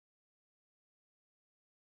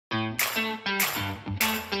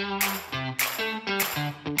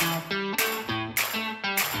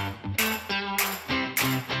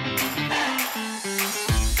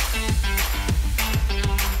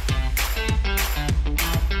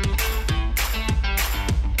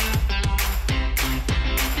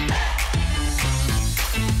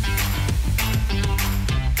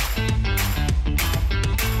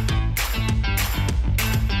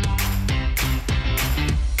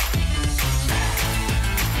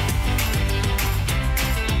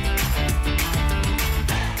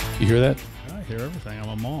You hear that? I hear everything. I'm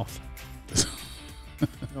a moth. You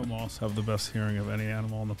know, moths have the best hearing of any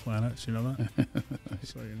animal on the planet. Do you know that?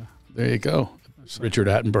 So you know. There you go. Richard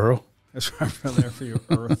Attenborough. That's right there for you,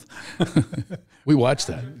 Earth. We watched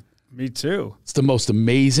that. Me too. It's the most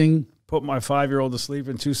amazing. Put my 5-year-old to sleep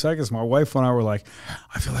in 2 seconds. My wife and I were like,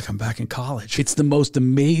 I feel like I'm back in college. It's the most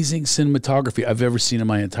amazing cinematography I've ever seen in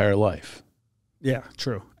my entire life. Yeah,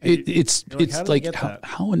 true. It's like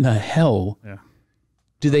how in the hell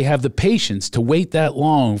do they have the patience to wait that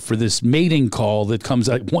long for this mating call that comes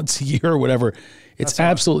out once a year or whatever? It's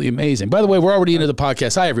absolutely amazing. By the way, we're already into the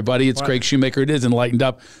podcast. Hi, everybody. It's Craig Shoemaker. It is Enlightened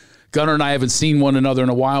Up. Gunnar and I haven't seen one another in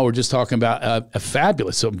a while. We're just talking about a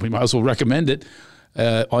fabulous, so we might as well recommend it,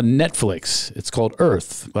 on Netflix. It's called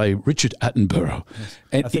Earth by Richard Attenborough. Yes.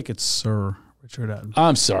 And I think it's Sir Richard Attenborough.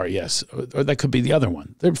 I'm sorry, yes. Or that could be the other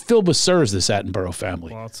one. They're filled with sirs, this Attenborough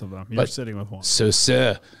family. Lots of them. You're sitting with one. So,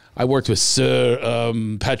 Sir. I worked with Sir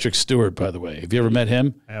Patrick Stewart, by the way. Have you ever met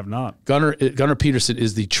him? I have not. Gunnar Peterson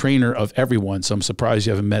is the trainer of everyone, so I'm surprised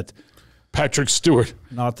you haven't met Patrick Stewart.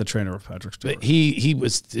 Not the trainer of Patrick Stewart. He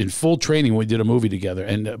was in full training when we did a movie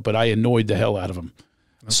together, but I annoyed the hell out of him.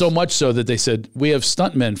 So much so that they said, we have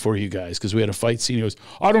stuntmen for you guys, because we had a fight scene. He goes,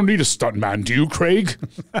 I don't need a stuntman, do you, Craig?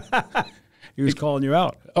 He was calling you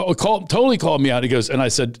out. Oh, totally called me out. He goes, and I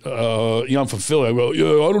said, I'm from Philly. I go,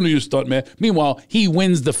 yeah, I don't need a stuntman. Meanwhile, he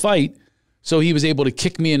wins the fight, so he was able to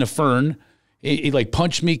kick me in a fern. He like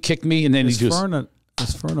punched me, kicked me, and then Is fern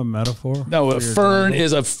a metaphor? No, a fern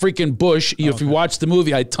is a freaking bush. If you watch the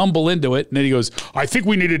movie, I tumble into it, and then he goes, I think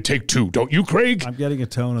we need to take two. Don't you, Craig? I'm getting a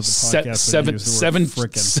tone of the podcast. Seven.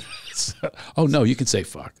 Oh, no, you can say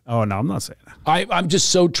fuck. Oh, no, I'm not saying that. I'm just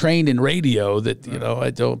so trained in radio that, I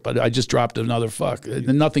don't, but I just dropped another fuck.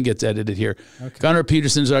 Nothing gets edited here. Okay. Gunnar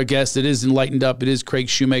Peterson's our guest. It is Enlightened Up. It is Craig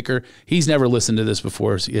Shoemaker. He's never listened to this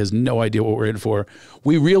before, so he has no idea what we're in for.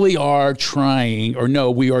 We really are trying,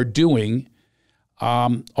 we are doing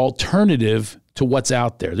alternative to what's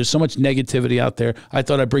out there. There's so much negativity out there. I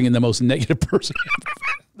thought I'd bring in the most negative person ever.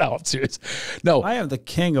 No, I'm serious. No, I am the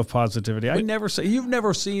king of positivity. You've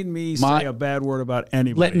never seen me say a bad word about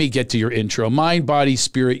anybody. Let me get to your intro. Mind, body,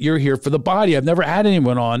 spirit. You're here for the body. I've never had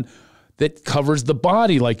anyone on that covers the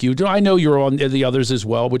body like you do. I know you're on the others as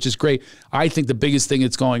well, which is great. I think the biggest thing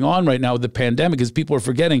that's going on right now with the pandemic is people are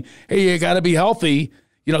forgetting, hey, you got to be healthy.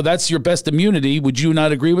 That's your best immunity. Would you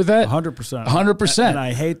not agree with that? 100%. 100%. And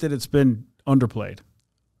I hate that it's been underplayed.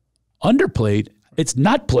 Underplayed? It's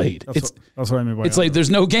not played. That's what I mean by it's like there's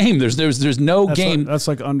no game. There's no game. That's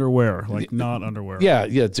like underwear, like not underwear. Yeah.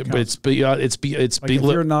 But it's like if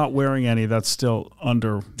you're not wearing any, that's still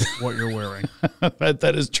under what you're wearing.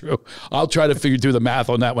 That is true. I'll try to figure through the math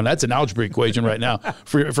on that one. That's an algebra equation right now.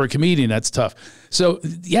 For a comedian, that's tough. So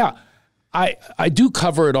yeah, I do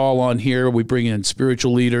cover it all on here. We bring in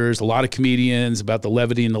spiritual leaders, a lot of comedians about the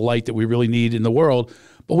levity and the light that we really need in the world,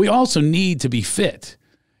 but we also need to be fit.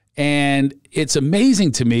 And it's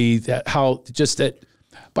amazing to me that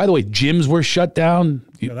by the way, gyms were shut down.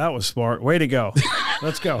 Yeah, that was smart. Way to go.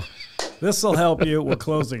 Let's go. This will help you. We're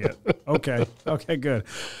closing it. Okay, good.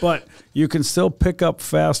 But you can still pick up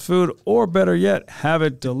fast food, or better yet, have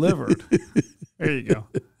it delivered. There you go.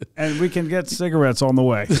 And we can get cigarettes on the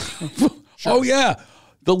way. Sure. Oh, yeah.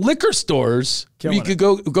 The liquor stores, you could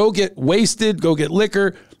go get wasted, go get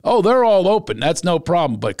liquor. Oh, they're all open. That's no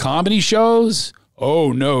problem. But comedy shows...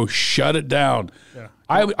 Oh, no, shut it down. Yeah.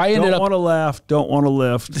 I ended up... Don't want to laugh, don't want to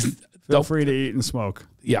lift. Feel free to eat and smoke.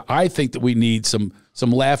 Yeah, I think that we need some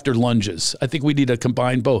laughter lunges. I think we need to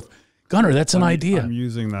combine both. Gunnar, that's an idea. I'm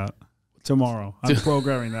using that tomorrow. I'm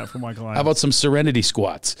programming that for my clients. How about some serenity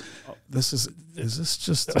squats? Oh, is this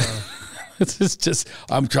just... This is just...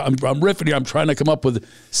 I'm riffing here. I'm trying to come up with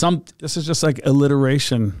some... This is just like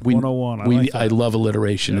alliteration 101. I love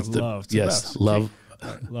alliteration. Yeah, yes, love...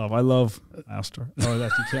 Love. I love Master. No, that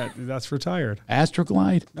you can't. That's retired.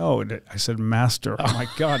 Astroglide? No, I said Master. Oh my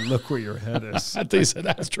God, look where your head is. I think you said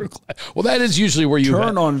Astroglide. Well, that is usually where you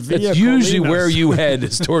turn on Via That's usually where you head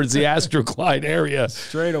is towards the Astroglide area.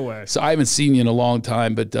 Straight away. So I haven't seen you in a long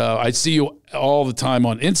time, but I see you all the time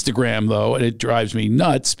on Instagram, though, and it drives me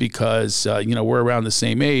nuts because, we're around the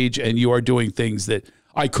same age, and you are doing things that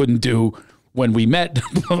I couldn't do when we met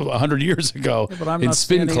 100 years ago in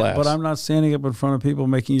spin class. But I'm not standing up in front of people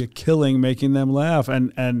making a killing, making them laugh,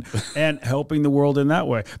 and helping the world in that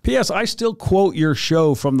way. P.S. I still quote your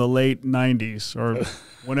show from the late 90s or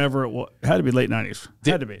whenever it was. It had to be late 90s.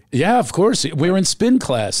 Had to be. Yeah, of course. We were in spin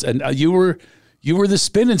class, and you were the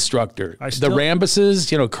spin instructor. The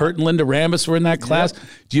Rambuses, Kurt and Linda Rambus were in that class. Yep.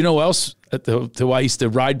 Do you know who else who I used to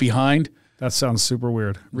ride behind? That sounds super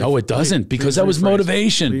weird. No, it doesn't, because that was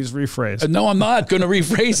motivation. Please rephrase. No, I'm not going to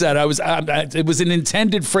rephrase that. It was an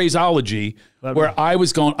intended phraseology where I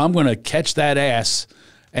was going, I'm going to catch that ass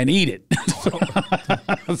and eat it.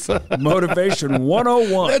 Motivation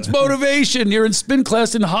 101. That's motivation. You're in spin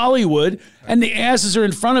class in Hollywood, and the asses are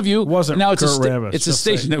in front of you. Wasn't now Kurt Rambis, it's a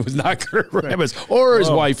station that was not Kurt Rambis or his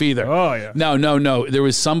wife either. Oh, yeah. No. There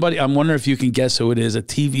was somebody, I'm wondering if you can guess who it is, a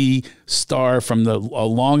TV star from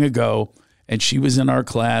long ago, and she was in our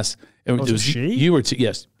class. It was she? You were,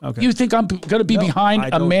 yes. Okay. You think I'm going to be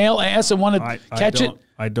behind a male ass and want to catch it?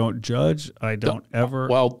 I don't judge. I don't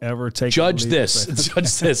ever take judge this.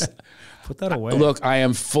 Judge this. Put that away. Look, I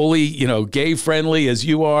am fully, gay friendly as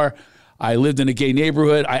you are. I lived in a gay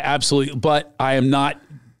neighborhood. But I am not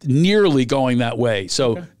nearly going that way.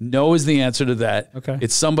 So no is the answer to that. Okay.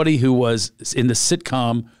 It's somebody who was in the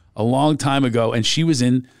sitcom a long time ago, and she was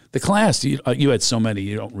in the class. You had so many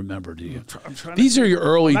you don't remember, do you? These are your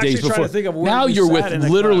early days before. Now you're with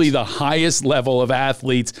literally the highest level of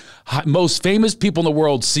athletes. Most famous people in the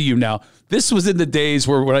world see you now. This was in the days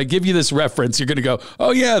where when I give you this reference, you're going to go,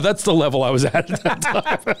 oh, yeah, that's the level I was at that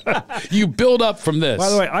time. You build up from this. By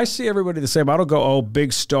the way, I see everybody the same. I don't go, oh,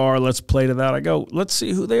 big star, let's play to that. I go, let's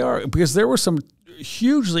see who they are. Because there were some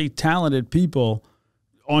hugely talented people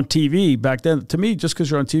on TV back then. To me, just because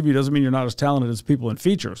you're on TV doesn't mean you're not as talented as people in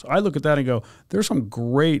features. I look at that and go, there's some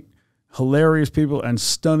great, hilarious people and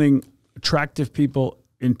stunning, attractive people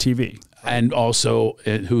in TV. And also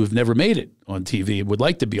who have never made it on TV and would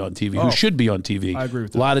like to be on TV, who should be on TV. I agree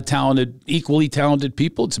with that. A lot of talented, equally talented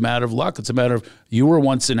people. It's a matter of luck. It's a matter of, you were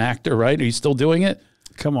once an actor, right? Are you still doing it?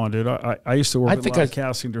 Come on, dude. I used to work with a lot of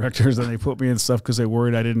casting directors, and they put me in stuff because they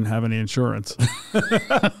worried I didn't have any insurance.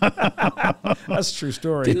 That's a true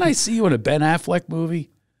story. Didn't I see you in a Ben Affleck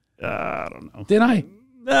movie? I don't know. Did I?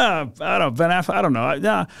 I don't know. Ben Affleck, I don't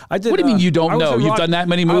know. I did. What do you mean you don't know? You've done that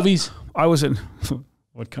many movies? I was in...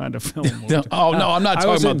 What kind of film? Oh, no, I'm not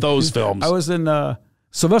talking about those films. I was in...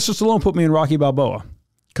 Sylvester Stallone put me in Rocky Balboa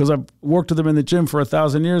because I've worked with him in the gym for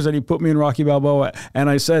 1,000 years, and he put me in Rocky Balboa. And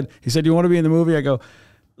he said, you want to be in the movie? I go,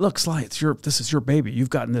 look, Sly, this is your baby. You've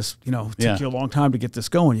gotten this, it took you a long time to get this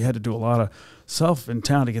going. You had to do a lot of stuff in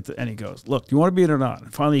town to get the, and he goes, look, do you want to be in it or not?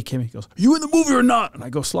 And finally he came, he goes, are you in the movie or not? And I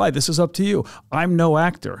go, Sly, this is up to you. I'm no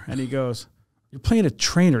actor. And he goes, you're playing a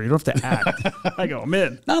trainer. You don't have to act. I go, I'm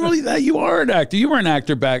in. Not only that, you are an actor. You were an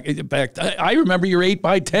actor back. I remember your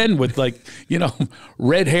 8x10 with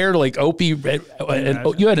red hair like Opie. You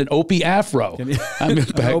had an Opie afro.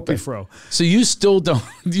 Opie fro. So you still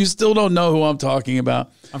don't know who I'm talking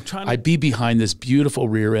about. I'd be behind this beautiful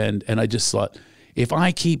rear end, and I just thought, if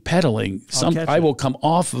I keep pedaling, I will come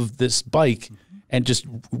off of this bike and just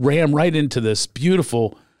ram right into this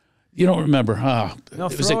beautiful. You don't remember, huh? No,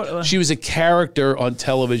 she was a character on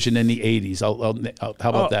television in the 80s. How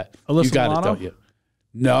about that? Alyssa you got Milano? it, don't you?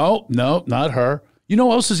 No, not her. You know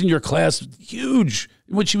who else is in your class? Huge.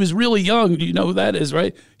 When she was really young, you know who that is,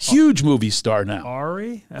 right? Huge movie star now.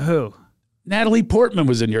 Ari? Who? Natalie Portman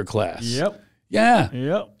was in your class. Yep. Yeah.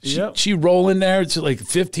 She rolling there. It's like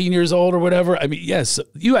 15 years old or whatever. I mean, yes,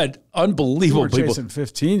 you had unbelievable people. You were chasing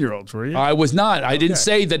 15-year-olds, were you? I was not. I didn't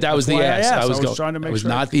say that was the ass. I was trying to make sure. It was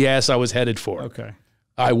not the ass I was headed for. Okay.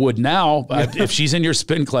 I would now. If she's in your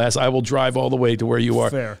spin class, I will drive all the way to where you are.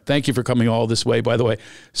 Fair. Thank you for coming all this way, by the way.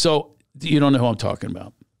 So you don't know who I'm talking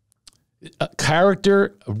about. A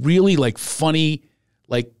character, really funny,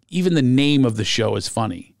 even the name of the show is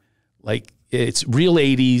funny. It's real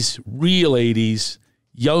 80s,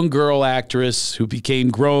 young girl actress who became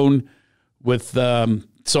grown with,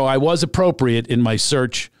 so I was appropriate in my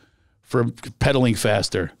search for pedaling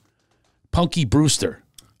faster. Punky Brewster.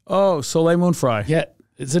 Oh, Soleil Moon Frye. Yeah.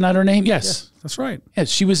 Isn't that her name? Yes. That's right. Yeah,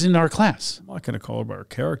 she was in our class. I'm not going to call her by her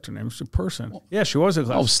character name. She's a person. Yeah, she was in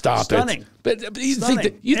class. Oh, stop Stunning. it. But you think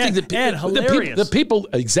that hilarious. The people,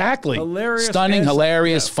 exactly. Hilarious. Stunning,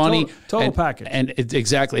 hilarious, funny. Total package. And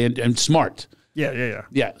exactly, and smart. Yeah.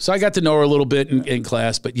 Yeah, so I got to know her a little bit in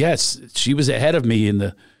class, but yes, she was ahead of me in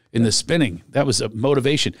the spinning. That was a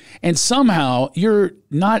motivation. And somehow you're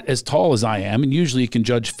not as tall as I am, and usually you can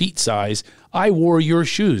judge feet size. I wore your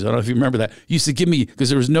shoes. I don't know if you remember that. You used to give me, because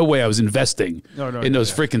there was no way I was investing in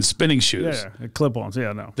those freaking spinning shoes. Yeah, clip-ons.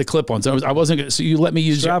 Yeah, no. The clip-ons. I wasn't going to, so you let me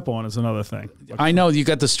use strap-on is another thing. I know you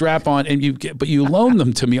got the strap-on, but you loan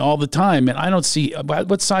them to me all the time, and I don't see,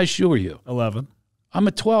 what size shoe are you? 11. I'm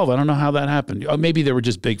a 12. I don't know how that happened. Maybe they were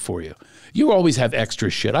just big for you. You always have extra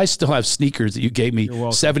shit. I still have sneakers that you gave me,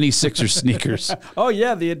 76er sneakers. Oh,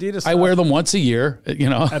 yeah, the Adidas. I wear them once a year, you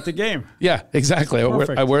know. At the game. Yeah, exactly.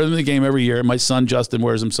 I wear them in the game every year. My son, Justin,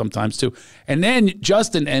 wears them sometimes, too. And then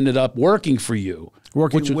Justin ended up working for you.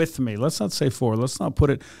 Working with me. Let's not say for. Let's not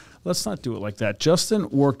do it like that. Justin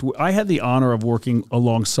worked. I had the honor of working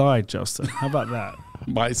alongside Justin. How about that?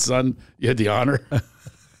 My son, you had the honor.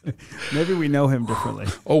 Maybe we know him differently.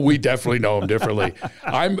 Oh, we definitely know him differently.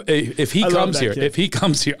 If he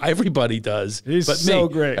comes here, everybody does. He's but so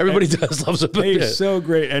me, great. Everybody loves him. He's so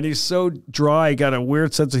great, and he's so dry. Got a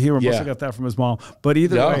weird sense of humor. Must have got that from his mom. But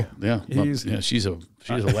either way, she's a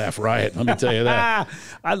laugh riot. Let me tell you that.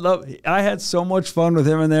 I had so much fun with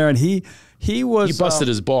him in there, and he busted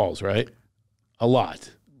his balls, right? A lot.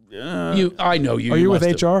 I know you. Are you with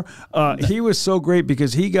HR? He was so great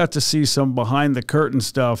because he got to see some behind the curtain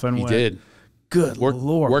stuff, and he did. Good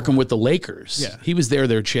Lord, working with the Lakers. Yeah. He was there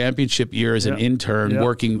their championship year as an intern,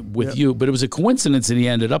 working with you. But it was a coincidence that he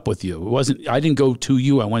ended up with you. It wasn't. I didn't go to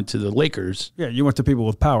you. I went to the Lakers. Yeah, you went to people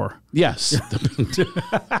with power. Yes.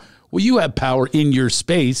 Well, you have power in your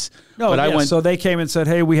space. No, but so they came and said,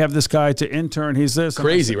 "Hey, we have this guy to intern. He's this."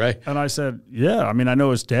 Crazy, right? And I said, "Yeah, I mean, I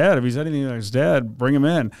know his dad. If he's anything like his dad, bring him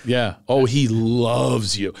in." Yeah. Oh, he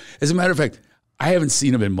loves you. As a matter of fact, I haven't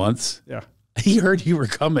seen him in months. Yeah. He heard you were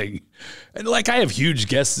coming. And like I have huge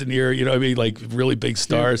guests in here, you know what I mean? Like really big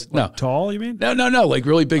stars. Like tall, you mean? No. Like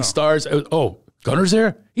really big stars. Oh, Gunnar's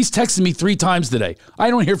there? He's texted me 3 times today. I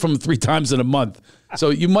don't hear from him 3 times in a month. So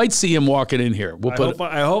you might see him walking in here.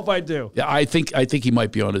 I hope I do. Yeah, I think he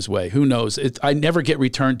might be on his way. Who knows? I never get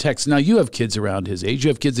return texts. Now you have kids around his age. You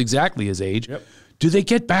have kids exactly his age. Yep. Do they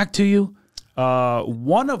get back to you?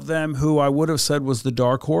 One of them, who I would have said was the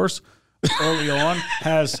dark horse early on,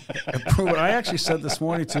 has proven. I actually said this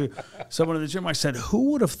morning to someone in the gym, I said,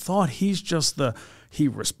 who would have thought he's just he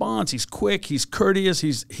responds, he's quick, he's courteous,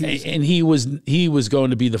 and he was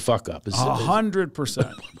going to be the fuck up.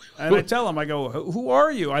 100%. And I tell him, I go, who are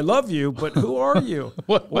you? I love you, but who are you?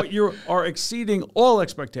 What you are exceeding all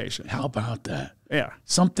expectation. How about that? Yeah.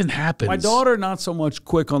 Something happens. My daughter, not so much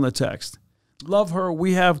quick on the text. Love her.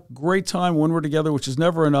 We have great time when we're together, which is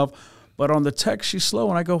never enough. But on the text, she's slow.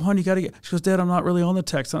 And I go, honey, you got to get. She goes, Dad, I'm not really on the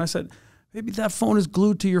text. And I said, maybe that phone is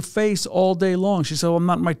glued to your face all day long. She said, well, I'm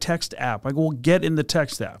not in my text app. I go, well, get in the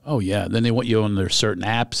text app. Oh, yeah. Then they want you on their certain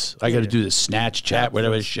apps. I got to do the Snatch Chat,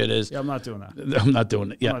 whatever this shit is. Yeah, I'm not doing that. I'm not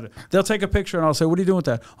doing it. Yeah. They'll take a picture and I'll say, what are you doing with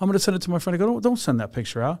that? I'm going to send it to my friend. I go, don't send that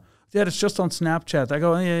picture out. Dad, it's just on Snapchat. I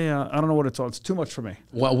go, yeah. I don't know what it's on. It's too much for me.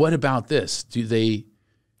 Well, what about this?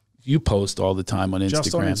 You post all the time on Instagram.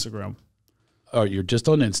 Just on Instagram. Oh, you're just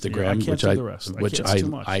on Instagram, I can't do the rest. Which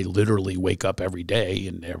I literally wake up every day,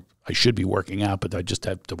 and I should be working out, but I just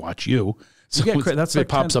have to watch you. So that's it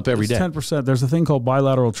pops up every day. 10%. There's a thing called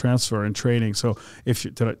bilateral transfer in training. So if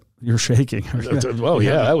you're shaking. Well,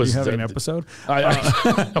 yeah, that was. You having an episode? I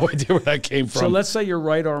have no idea where that came from. So let's say your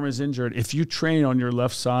right arm is injured. If you train on your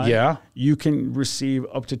left side, you can receive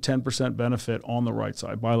up to 10% benefit on the right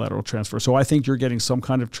side, bilateral transfer. So I think you're getting some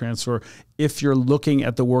kind of transfer if you're looking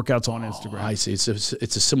at the workouts on Instagram. I see. It's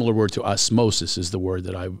a similar word to osmosis is the word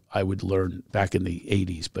that I would learn back in the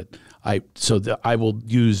 80s. But I will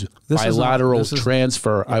use bilateral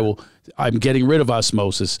transfer. Yeah. I'm getting rid of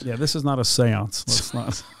osmosis. Yeah, this is not a seance. Let's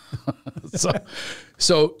not.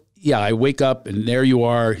 So yeah, I wake up and there you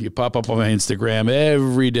are. You pop up on my Instagram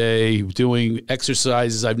every day doing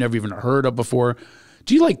exercises I've never even heard of before.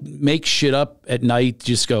 Do you like make shit up at night?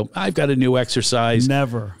 Just go, I've got a new exercise.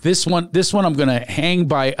 Never. This one I'm going to hang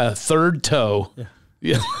by a third toe.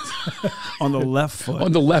 Yeah. On the left foot.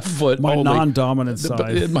 On the left foot. My non-dominant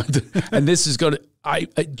side. And this is going to, I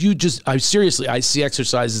seriously, I see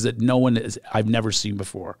exercises that I've never seen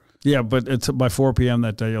before. Yeah, but it's by 4 p.m.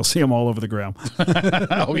 that day. You'll see them all over the gram.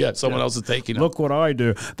 Oh yeah, someone else is taking them. Look what I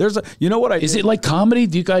do. You know what I? Is it like comedy?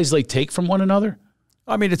 Do you guys like take from one another?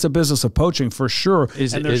 I mean, it's a business of poaching for sure,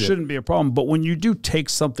 and there shouldn't be a problem. But when you do take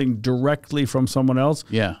something directly from someone else,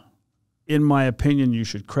 in my opinion, you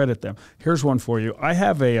should credit them. Here's one for you. I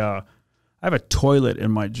have a toilet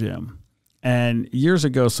in my gym, and years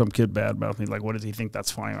ago, some kid badmouthed me like, "What does he think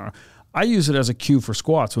that's funny?" I use it as a cue for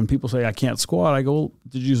squats. When people say I can't squat, I go, well,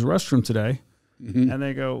 did you use the restroom today? Mm-hmm. And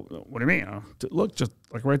they go, what do you mean? Look, just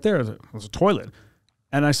like right there, there's a toilet.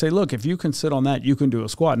 And I say, look, if you can sit on that, you can do a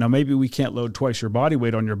squat. Now, maybe we can't load twice your body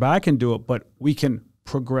weight on your back and do it, but we can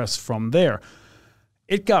progress from there.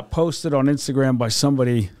 It got posted on Instagram by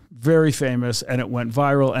somebody very famous, and it went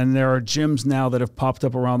viral. And there are gyms now that have popped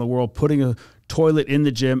up around the world putting a toilet in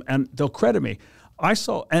the gym, and they'll credit me. I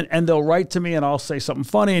saw, and they'll write to me and I'll say something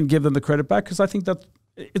funny and give them the credit back because I think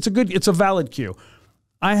it's a valid cue.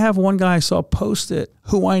 I have one guy I saw post it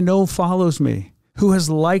who I know follows me, who has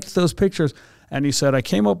liked those pictures. And he said, I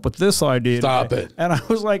came up with this idea. Stop it. And I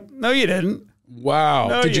was like, no, you didn't. Wow.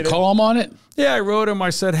 No, Did you call him on it? Yeah, I wrote him. I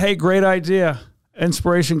said, hey, great idea.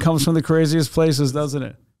 Inspiration comes from the craziest places, doesn't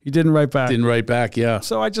it? He didn't write back. Didn't write back, yeah.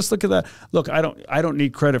 So I just look at that. Look, I don't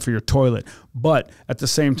need credit for your toilet. But at the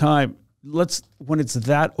same time, when it's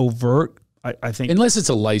that overt, I think unless it's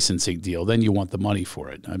a licensing deal, then you want the money for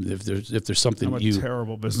it. I mean, if there's something I'm a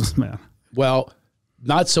terrible businessman. Well,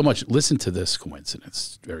 not so much. Listen to this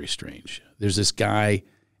coincidence. Very strange. There's this guy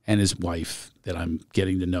and his wife that I'm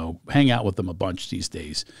getting to know. Hang out with them a bunch these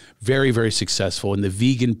days. Very, very successful in the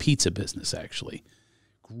vegan pizza business. Actually,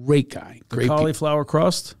 great guy. Great cauliflower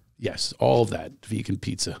crust. Yes, all of that vegan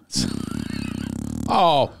pizza.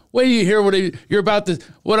 Oh, wait till you hear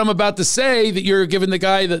what I'm about to say, that you're giving the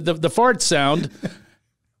guy the fart sound.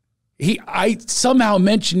 I somehow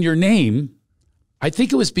mentioned your name. I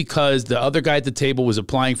think it was because the other guy at the table was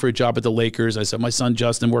applying for a job at the Lakers. I said, my son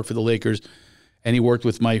Justin worked for the Lakers, and he worked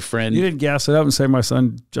with my friend. You didn't gas it up and say my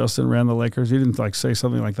son Justin ran the Lakers. You didn't say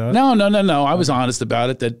something like that. No. I was honest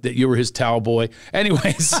about it, that you were his towel boy.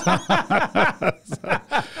 Anyways.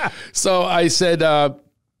 So I said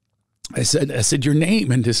your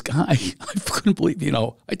name, and this guy, I couldn't believe,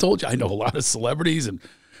 I told you I know a lot of celebrities, and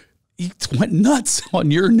he went nuts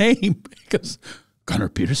on your name. He goes, Gunnar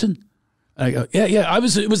Peterson? And I go, yeah, it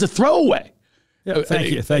was a throwaway. Yeah,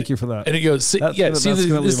 thank you for that. And he goes, this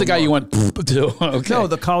is the guy you went to. Okay. No,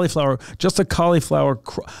 the cauliflower, just a cauliflower.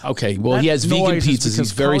 Okay, well, he has vegan pizzas.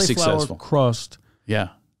 He's very successful. Crust. Yeah.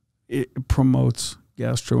 It promotes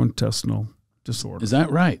gastrointestinal disorder. Is that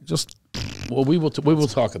right? Well, we will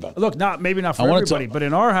talk about it. Look, maybe not for everybody, but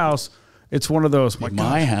in our house, it's one of those.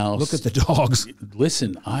 My house. Look at the dogs.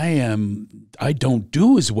 Listen, I don't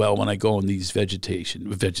do as well when I go on these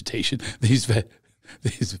vegetarian vegetation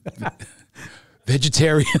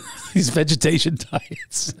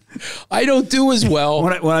diets. I don't do as well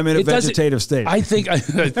when I'm in a vegetative state. I think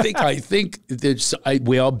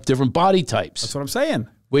we all have different body types. That's what I'm saying.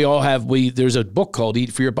 We all have. There's a book called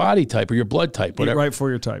 "Eat for Your Body Type" or your blood type. Whatever. Eat right for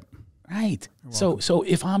your type. Right. So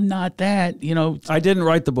if I'm not that, I didn't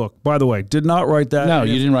write the book, by the way. Did not write that. No,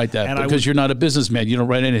 you didn't write that because you're not a businessman. You don't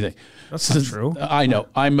write anything. That's not true. I know.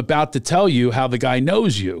 I'm about to tell you how the guy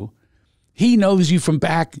knows you. He knows you from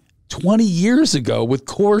back 20 years ago with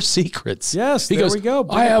Core Secrets. Yes, there we go.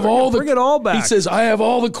 Bring it all back. He says, I have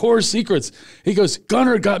all the Core Secrets. He goes,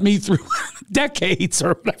 Gunnar got me through decades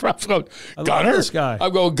or whatever. I'm going, Gunnar? This guy.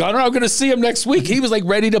 I'm going, Gunnar, I'm going to see him next week. He was like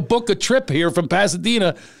ready to book a trip here from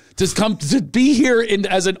Pasadena to come to be here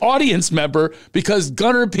as an audience member because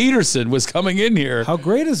Gunnar Peterson was coming in here. How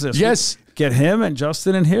great is this? Yes. Get him and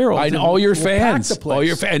Justin and Harold. All your fans.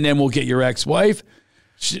 And then we'll get your ex-wife.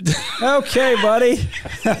 Okay, buddy.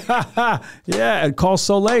 Yeah, and call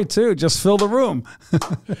Soleil too. Just fill the room.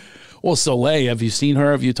 Well, Soleil, have you seen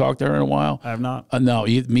her? Have you talked to her in a while? I have not. No,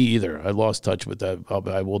 me either. I lost touch with that.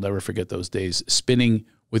 I will never forget those days. Spinning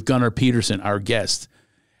with Gunnar Peterson, our guest.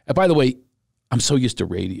 And by the way, I'm so used to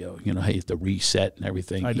radio. You have to reset and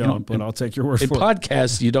everything. I don't, but I'll take your word for it. In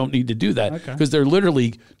podcasts, you don't need to do that because they're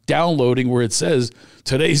literally downloading where it says,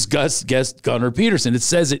 today's guest, Gunnar Peterson. It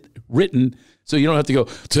says it written. So you don't have to go,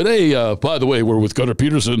 today, by the way, we're with Gunnar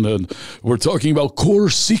Peterson, and we're talking about Core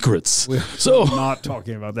Secrets. We're not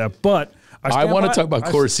talking about that, but I want to talk about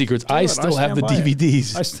Core Secrets. I still have the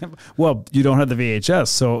DVDs. Well, you don't have the VHS,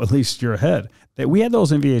 so at least you're ahead. We had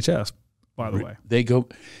those in VHS, by the way. They go.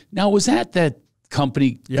 Now, was that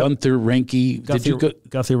company, Gunther Renke?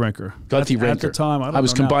 Guthrie Renker. Guthrie Renker. At the time, I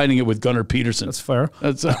was combining it with Gunnar Peterson. That's fair.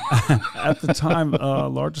 That's at the time,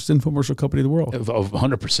 largest infomercial company in the world.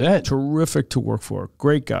 100%. Terrific to work for.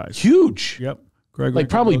 Great guys. Huge. Yep. Greg like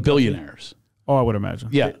probably billionaires. Oh, I would imagine.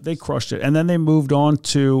 Yeah. They crushed it. And then they moved on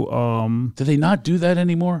to... do they not do that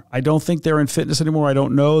anymore? I don't think they're in fitness anymore. I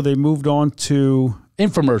don't know. They moved on to...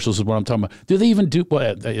 Infomercials is what I'm talking about. Do they even do...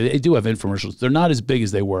 Well, they do have infomercials. They're not as big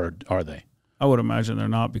as they were, are they? I would imagine they're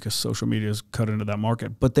not because social media has cut into that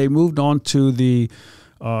market. But they moved on to the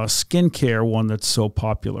skincare one that's so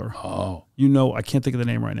popular. Oh. I can't think of the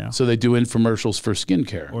name right now. So they do infomercials for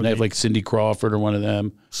skincare. Or they have like Cindy Crawford or one of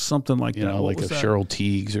them. Something like that. Like a Cheryl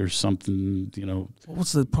Teagues or something,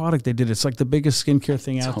 What's the product they did? It's like the biggest skincare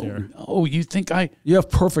thing out there. Oh, you think You have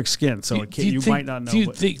perfect skin, so you might not know. Do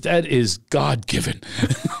you think that is God-given?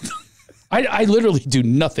 I literally do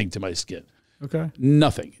nothing to my skin. Okay.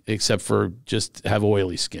 Nothing except for just have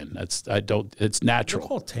oily skin. It's natural.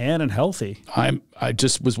 You're all tan and healthy. I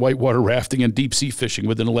just was whitewater rafting and deep sea fishing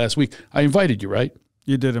within the last week. I invited you, right?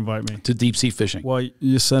 You did invite me. To deep sea fishing. Well,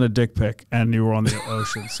 you sent a dick pic and you were on the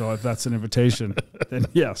ocean. So if that's an invitation, then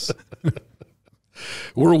yes.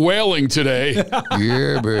 We're whaling today.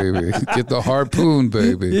 Yeah, baby. Get the harpoon,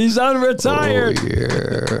 baby. He's unretired. Oh,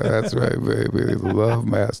 yeah, that's right, baby. Love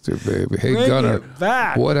master, baby. Hey, Bring Gunnar, it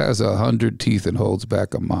back. what has 100 teeth and holds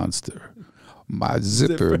back a monster? My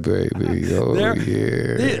zipper, baby. Oh,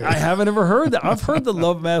 yeah. I haven't ever heard that. I've heard the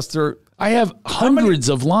Love Master. I have hundreds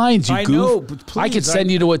of lines, you I goof. know, but please, I could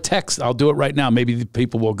send you to a text. I'll do it right now. Maybe the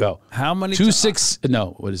people will go. How many?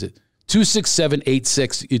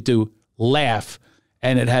 26786. You do laugh,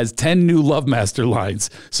 and it has 10 new Love Master lines.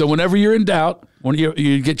 So whenever you're in doubt, when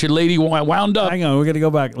you get your lady wound up. Hang on, we're going to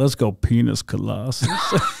go back. Let's go penis colossus.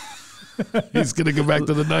 He's going to go back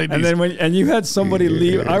to the 90s. And then you had somebody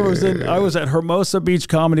leave. I was at Hermosa Beach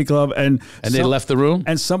Comedy Club, and they left the room.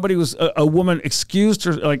 And somebody was a woman excused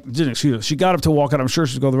her, like didn't excuse her. She got up to walk out. I'm sure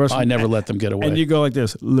she'd go to the restroom. I never let them get away. And you go like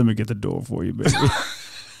this. Let me get the door for you, baby.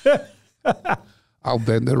 I'll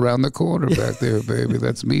bend it around the corner back there, baby.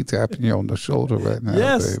 That's me tapping you on the shoulder right now,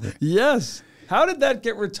 yes, baby. yes. How did that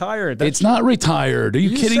get retired? It's not retired. Are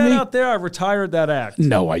you kidding me? You said out there I retired that act.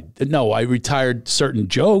 No, I retired certain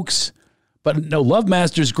jokes. But no, Love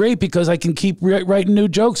Master's great because I can keep writing new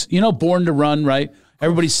jokes. You know, Born to Run, right?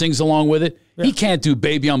 Everybody sings along with it. Yeah. He can't do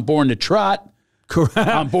Baby, I'm Born to Trot. Correct.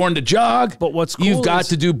 I'm Born to Jog. But what's cool You've got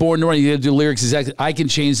to do Born to Run. You got to do lyrics exactly. I can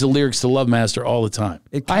change the lyrics to Love Master all the time.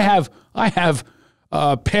 I have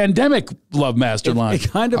pandemic Love Master line.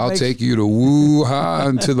 I'll take you to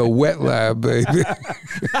Wuhan to the wet lab, baby.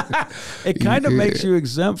 It kind of makes you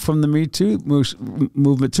exempt from the Me Too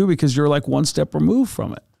movement too, because you're like one step removed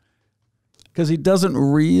from it. Because he doesn't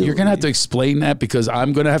really. You're going to have to explain that because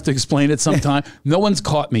I'm going to have to explain it sometime. No one's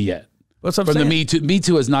caught me yet. That's what I'm saying. The Me Too. Me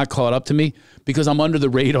Too has not caught up to me because I'm under the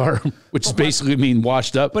radar, which is basically mean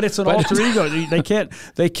washed up. But it's an alter ego.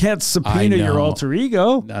 They can't subpoena your alter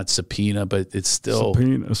ego. Not subpoena, but it's still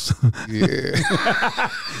subpoenas.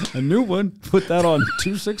 Yeah. A new one. Put that on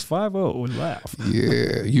 2650 and laugh.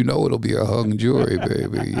 Yeah, you know it'll be a hung jury,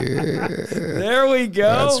 baby. Yeah. There we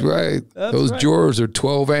go. That's right. Those jurors are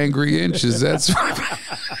 12 angry inches. That's right.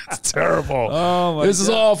 It's terrible. Oh my This is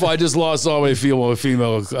awful. I just lost all my female.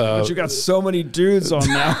 But you got so many dudes on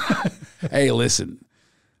now. Hey, listen,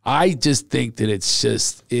 I just think that it's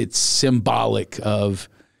symbolic of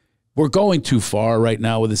we're going too far right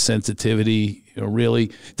now with the sensitivity. You know,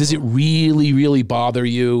 really, does it really, really bother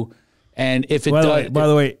you? And if it does, by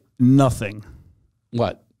the way, nothing.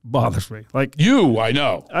 What bothers me? Like you, I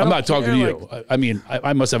know. I'm not talking to you. Like, I mean,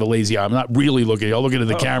 I must have a lazy eye. I'm not really looking. I'll look into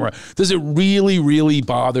the camera. Does it really, really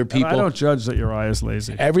bother people? And I don't judge that your eye is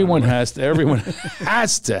lazy. Everyone has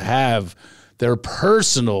to have their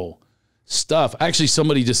personal stuff. Actually,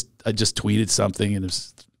 I just tweeted something and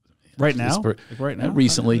it's right now. Like right now,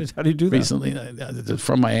 recently. How do you do that? Recently,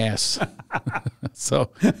 from my ass.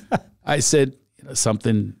 So I said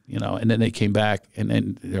something, and then they came back and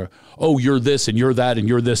then they're, oh, you're this and you're that and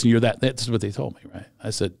you're this and you're that. That's what they told me, right?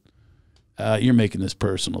 I said, you're making this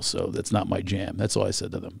personal, so that's not my jam. That's all I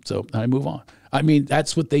said to them. So I move on. I mean,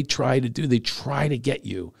 that's what they try to do. They try to get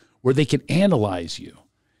you where they can analyze you,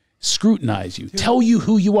 scrutinize you, tell you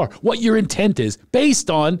who you are, what your intent is based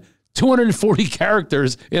on 240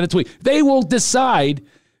 characters in a tweet. They will decide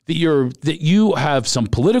that you have some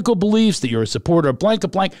political beliefs, that you're a supporter of blank.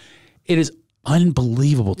 It is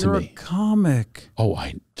unbelievable to me. You're a comic. Oh,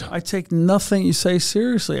 I take nothing you say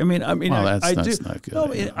seriously. I mean, well, I that's do. Not good.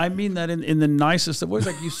 No, I mean that in the nicest of ways.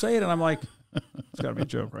 Like you say it, and I'm like, it's got to be a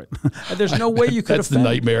joke, right? There's no way you could. That's the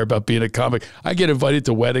nightmare about being a comic. I get invited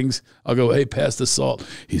to weddings. I'll go, hey, pass the salt.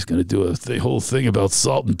 He's going to do the whole thing about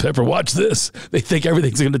salt and pepper. Watch this. They think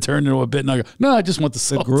everything's going to turn into a bit. And I go, no, I just want the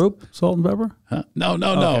salt. The group, Salt and Pepper? Huh? No.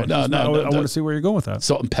 I want to see where you're going with that.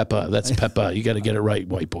 Salt and pepper. That's pepper. You got to get it right,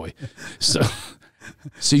 white boy. So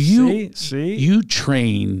you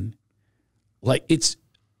train like it's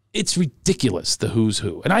ridiculous, the who's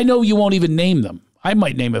who. And I know you won't even name them. I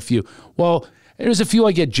might name a few. Well, there's a few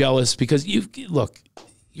I get jealous because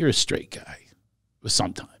you're a straight guy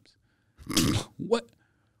sometimes.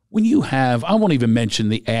 When you have, I won't even mention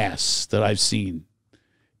the ass that I've seen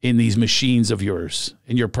in these machines of yours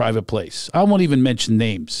in your private place. I won't even mention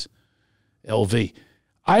names. LV.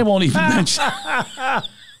 I won't even mention.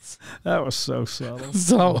 That was so subtle.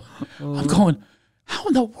 So I'm going, how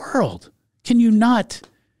in the world can you not?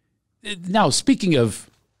 Now, speaking of,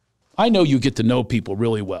 I know you get to know people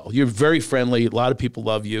really well. You're very friendly. A lot of people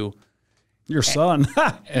love you. Your son.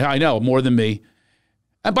 And I know, more than me.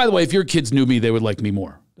 And by the way, if your kids knew me, they would like me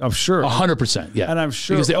more. I'm sure. 100%, yeah. And I'm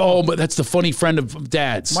sure. Because but that's the funny friend of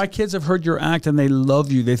Dad's. My kids have heard your act and they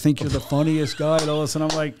love you. They think you're the funniest guy and all this. And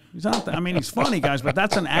I'm like, he's not. I mean, he's funny, guys, but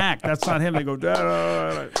that's an act. That's not him. They go,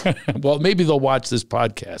 Dad. Well, maybe they'll watch this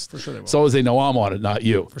podcast. For sure they will. So as they know I'm on it, not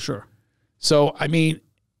you. For sure. So, I mean,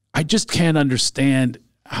 I just can't understand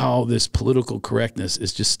how this political correctness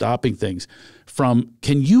is just stopping things from,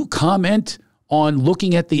 can you comment on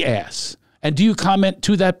looking at the ass? And do you comment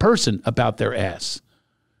to that person about their ass?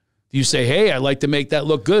 Do you say, hey, I like to make that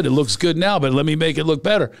look good. It looks good now, but let me make it look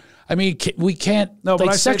better. I mean, we can't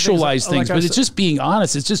sexualize things, but it's just being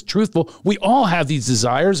honest. It's just truthful. We all have these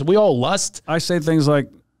desires. We all lust. I say things like,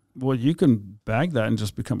 well, you can bag that and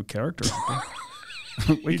just become a character.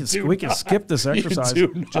 we can skip this exercise.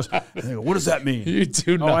 What does that mean? You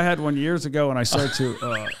do not. I had one years ago, and I said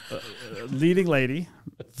to leading lady,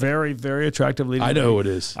 very, very attractive leading lady. I know who it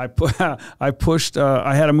is. I pushed.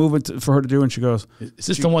 I had a movement for her to do, and she goes, "Is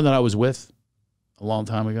this the one that I was with a long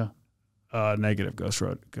time ago?" Negative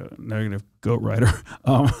negative goat rider.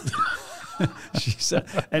 She said,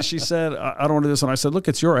 I don't want to do this, and I said, look,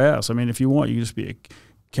 it's your ass. I mean, if you want, you can just be a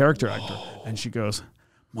character actor. And she goes,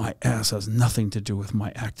 my ass has nothing to do with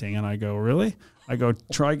my acting. And I go, really? I go,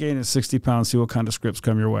 try gaining 60 pounds, see what kind of scripts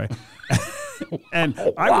come your way. And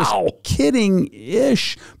I was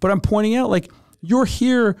kidding-ish, but I'm pointing out, like, you're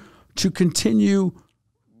here to continue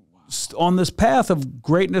on this path of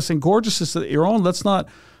greatness and gorgeousness that you're on. Let's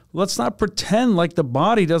not pretend like the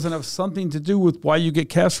body doesn't have something to do with why you get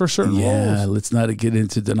cast for certain roles. Yeah, let's not get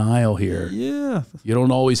into denial here. Yeah. You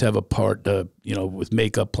don't always have a part, with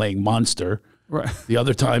makeup playing monster. Right. The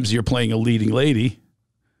other times you're playing a leading lady,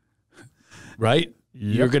 right?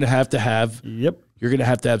 Yep. You're going to have. Yep. You're going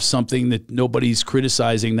to have something that nobody's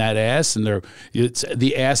criticizing that ass, and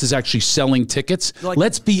the ass is actually selling tickets.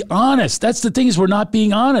 Let's be honest. That's the thing, is we're not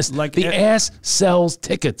being honest. The ass sells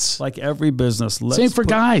tickets. Like every business. Same for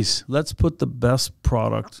guys. Let's put the best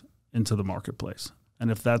product into the marketplace. And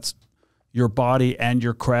if that's your body and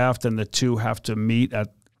your craft, and the two have to meet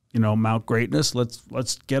at Mount Greatness,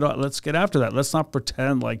 let's get after that. Let's not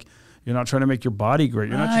pretend like you're not trying to make your body great.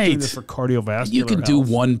 You're not just doing this for cardiovascular You can health. do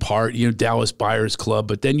one part, Dallas Buyers Club,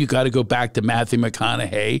 but then you got to go back to Matthew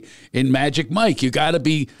McConaughey in Magic Mike. You got to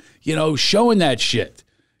be, showing that shit,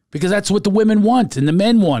 because that's what the women want, and the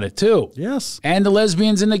men want it too. Yes. And the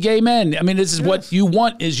lesbians and the gay men. I mean, this is what you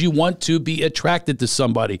want, is you want to be attracted to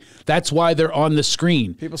somebody. That's why they're on the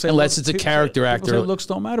screen. People say, unless it's a character actor. People say looks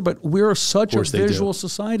don't matter, but we're such a visual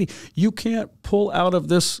society. You can't pull out of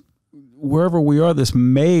this, wherever we are, this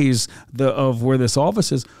maze of where this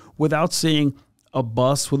office is, without seeing a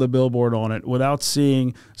bus with a billboard on it, without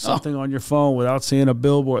seeing something on your phone, without seeing a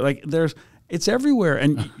billboard. Like, it's everywhere,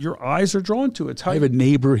 and your eyes are drawn to it. I have a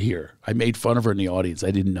neighbor here. I made fun of her in the audience.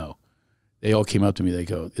 I didn't know. They all came up to me. They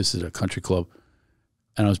go, this is a country club.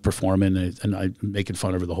 And I was performing, and I'm making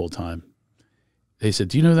fun of her the whole time. They said,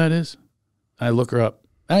 do you know who that is? And I look her up.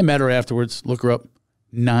 I met her afterwards. Look her up.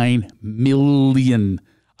 9 million.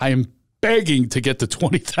 I am begging to get to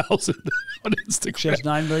 20,000 on Instagram. She has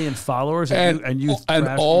 9 million followers, and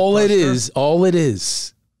all it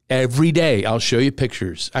is, every day I'll show you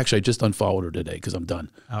pictures. Actually, I just unfollowed her today because I'm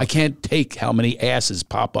done. Oh. I can't take how many asses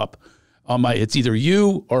pop up on my. It's either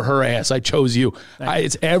you or her ass. I chose you.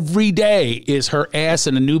 It's every day is her ass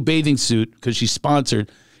in a new bathing suit because she's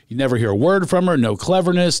sponsored. You never hear a word from her. No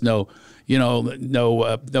cleverness. No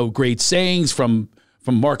great sayings from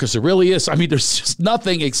Marcus Aurelius. I mean, there's just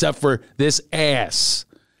nothing except for this ass.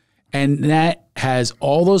 And that has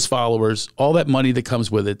all those followers, all that money that comes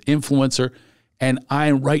with it, influencer, and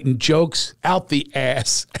I'm writing jokes out the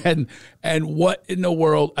ass. And what in the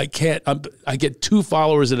world? I get 2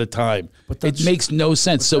 followers at a time. But it makes no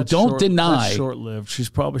sense. So don't deny. That's short-lived. She's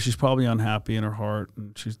probably unhappy in her heart,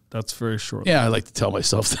 and that's very short-lived. Yeah, I like to tell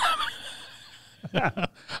myself that.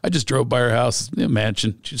 I just drove by her house,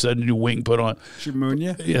 mansion. She said a new wing put on. She moon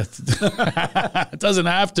you? Yeah. It doesn't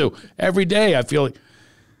have to. Every day I feel like.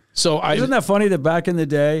 Isn't that funny that back in the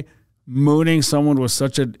day, mooning someone was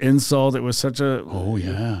such an insult? It was such a. Oh,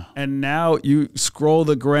 yeah. And now you scroll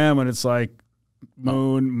the gram and it's like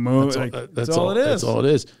moon. That's all it is. That's all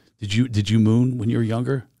it is. Did you moon when you were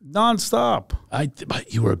younger? Nonstop.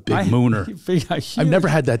 You were a big mooner. I've never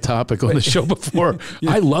had that topic on the show before.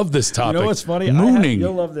 I love this topic. You know what's funny? Mooning.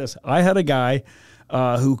 You'll love this. I had a guy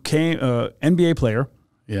who came, NBA player.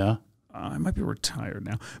 Yeah. I might be retired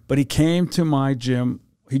now, but he came to my gym.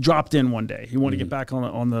 He dropped in one day. He wanted to get back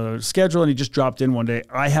on the schedule, and he just dropped in one day.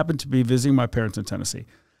 I happened to be visiting my parents in Tennessee,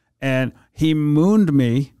 and he mooned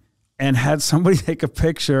me and had somebody take a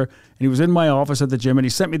picture. And he was in my office at the gym, and he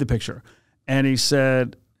sent me the picture. And he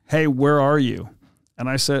said, "Hey, where are you?" And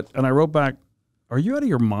I said, and I wrote back, "Are you out of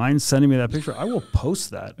your mind sending me that picture? I will post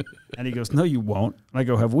that." And he goes, "No, you won't." And I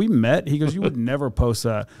go, "Have we met?" He goes, "You would never post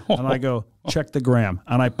that." And I go, "Check the gram."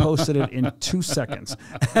 And I posted it in 2 seconds.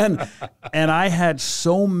 And I had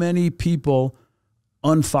so many people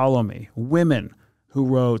unfollow me, women who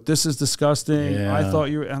wrote, "This is disgusting. Yeah. I thought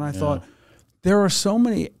you," and I thought, there are so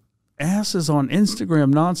many asses on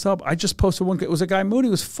Instagram nonstop. I just posted one. It was a guy Moody.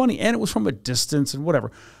 It was funny, and it was from a distance and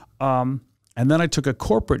whatever. And then I took a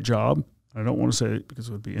corporate job. I don't want to say it because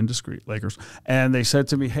it would be indiscreet, Lakers. And they said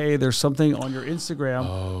to me, "Hey, there's something on your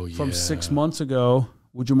Instagram from 6 months ago.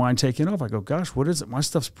 Would you mind taking it off?" I go, "Gosh, what is it? My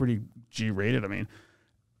stuff's pretty G-rated. I mean,"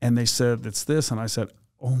 and they said, "It's this." And I said,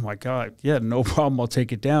 "Oh my God, yeah, no problem. I'll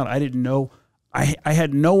take it down." I didn't know. I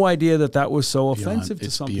had no idea that was so offensive to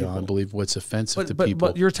some people. It's beyond belief what's offensive to people.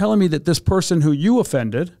 But you're telling me that this person who you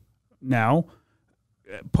offended now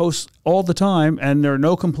posts all the time, and there are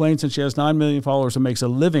no complaints, and she has 9 million followers and makes a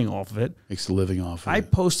living off of it. Makes a living off of it. I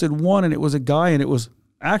posted one, and it was a guy, and it was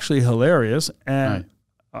actually hilarious. And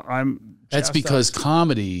that's because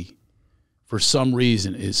comedy, for some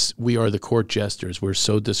reason, we are the court jesters. We're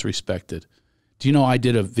so disrespected. Do you know I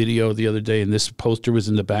did a video the other day, and this poster was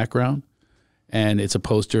in the background? And it's a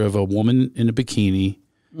poster of a woman in a bikini,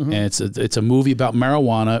 and it's a movie about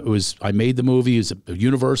marijuana. I made the movie. It was a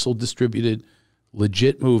Universal distributed,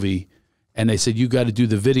 legit movie. And they said, "You got to do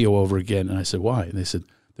the video over again." And I said, "Why?" And they said,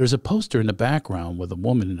 "There's a poster in the background with a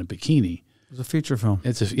woman in a bikini." It was a feature film.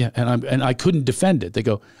 And I couldn't defend it. They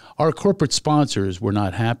go, "Our corporate sponsors were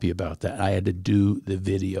not happy about that." I had to do the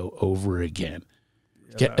video over again.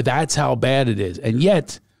 Yeah, that's how bad it is. And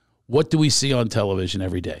yet, what do we see on television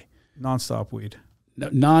every day? Nonstop weed.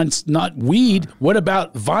 Not weed. What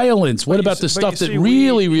about violence? What about the stuff that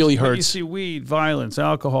really hurts? You see weed, violence,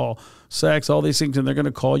 alcohol, sex, all these things, and they're going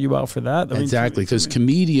to call you out for that? Exactly, because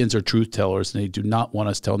comedians are truth tellers, and they do not want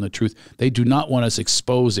us telling the truth. They do not want us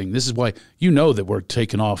exposing. This is why you know that we're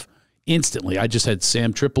taking off instantly. I just had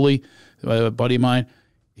Sam Tripoli, a buddy of mine.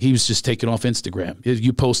 He was just taken off Instagram.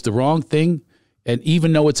 You post the wrong thing, and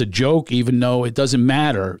even though it's a joke, even though it doesn't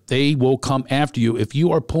matter, they will come after you if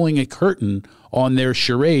you are pulling a curtain on their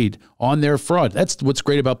charade, on their fraud. That's what's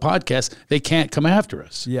great about podcasts. They can't come after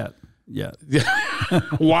us. Yeah.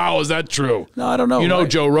 Wow, is that true? No, I don't know. You know,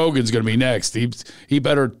 Joe Rogan's going to be next. He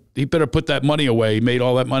better put that money away. He made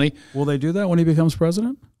all that money. Will they do that when he becomes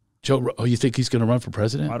president? You think he's going to run for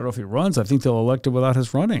president? I don't know if he runs. I think they'll elect him without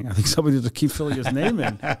his running. I think somebody will keep filling his name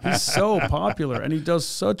in. He's so popular, and he does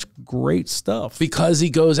such great stuff. Because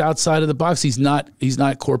he goes outside of the box. He's not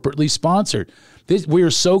corporately sponsored. We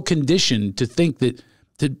are so conditioned to think that,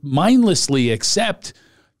 to mindlessly accept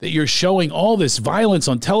that you're showing all this violence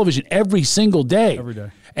on television every single day. Every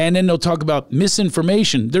day. And then they'll talk about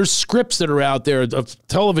misinformation. There's scripts that are out there of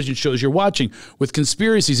television shows you're watching with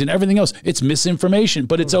conspiracies and everything else. It's misinformation,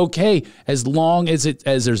 but it's okay as long as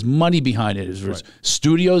there's money behind it, as there's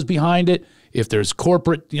studios behind it, if there's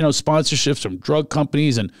corporate, sponsorships from drug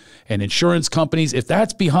companies and insurance companies. If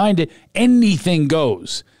that's behind it, anything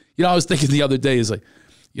goes. I was thinking the other day is like,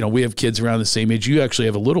 we have kids around the same age. You actually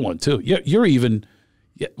have a little one too. You're even.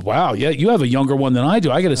 Yeah, wow. Yeah, you have a younger one than I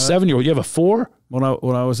do. I got a 7-year-old. You have a 4? When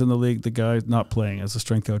I was in the league, the guy not playing as a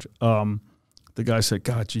strength coach, the guy said,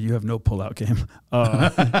 "God, you have no pull-out game."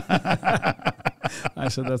 I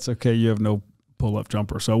said, "That's okay. You have no pull-up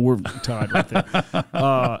jumper." So we're tied right there.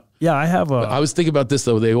 Yeah, I have a. I was thinking about this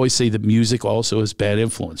though. They always say that music also is bad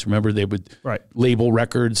influence. Remember, they would label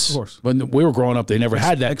records. Of course. When we were growing up, they never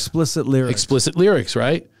had that explicit lyrics. Explicit lyrics,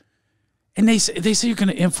 right? And they say you're going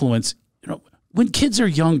to influence. When kids are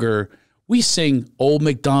younger, we sing "Old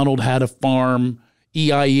MacDonald Had a Farm,"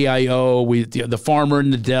 E-I-E-I-O, the farmer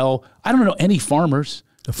in the dell. I don't know any farmers.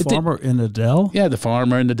 The farmer in the dell? Yeah, the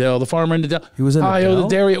farmer in the dell. The farmer in the dell. He was in the dell? the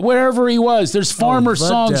dairy, wherever he was. There's farmer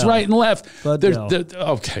songs dell. right and left.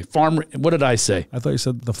 Okay, farmer. What did I say? I thought you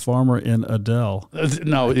said the farmer in Adele.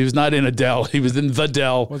 No, he was not in Adele. He was in the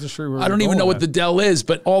dell. Wasn't sure where I don't even know what the dell is,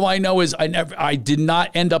 but all I know is I did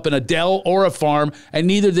not end up in a dell or a farm, and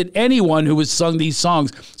neither did anyone who has sung these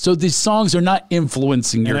songs. So these songs are not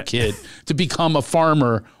influencing your kid to become a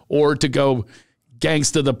farmer or to go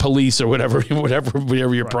gangsta the police or whatever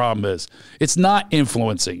your problem is. It's not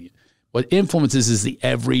influencing. What influences is the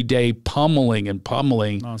everyday pummeling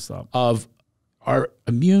nonstop of our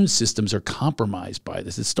immune systems are compromised by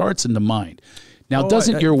this. It starts in the mind. Now,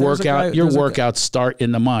 doesn't your workout start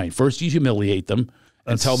in the mind? First, you humiliate them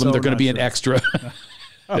and tell them they're going to be an extra.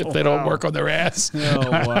 if they don't work on their ass. Oh,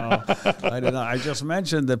 wow. I did not. I just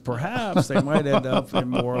mentioned that perhaps they might end up in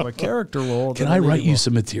more of a character role. Can I write you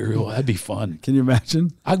some material? That'd be fun. Can you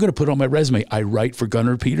imagine? I'm going to put on my resume, I write for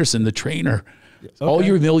Gunnar Peterson, the trainer. Okay. All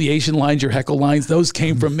your humiliation lines, your heckle lines, those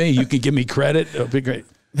came from me. You can give me credit. It'll be great.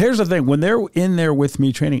 Here's the thing. When they're in there with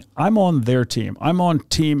me training, I'm on their team. I'm on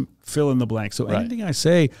team fill in the blank. So anything I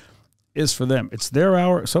say is for them. It's their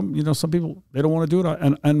hour. Some people, they don't want to do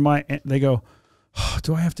it. And they go, oh,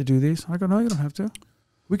 do I have to do these? I go, no, you don't have to.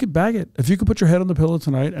 We could bag it. If you could put your head on the pillow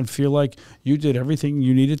tonight and feel like you did everything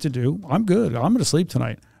you needed to do, I'm good. I'm going to sleep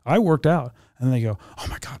tonight. I worked out. And then they go, oh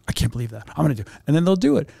my God, I can't believe that. I'm going to do it. And then they'll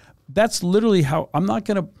do it. That's literally how I'm not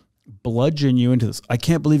going to bludgeon you into this. I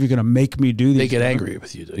can't believe you're going to make me do these. They get angry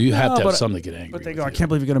with you, though. You have to have something to get angry. But they go, I can't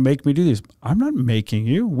believe you're going to make me do these. I'm not making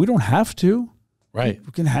you. We don't have to. Right.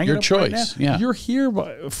 We can hang your it up choice. Right now. Yeah. You're here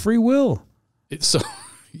by free will. So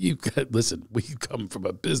listen, we come from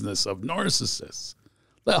a business of narcissists,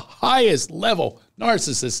 the highest level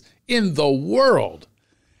narcissists in the world.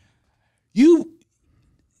 You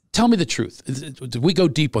tell me the truth. Did we go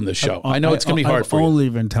deep on this show? I know it's going to be hard for you. I've only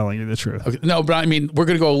been telling you the truth. Okay. No, but I mean, we're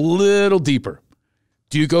going to go a little deeper.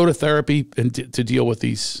 Do you go to therapy and to deal with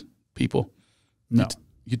these people? No.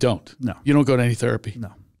 You don't? No. You don't go to any therapy?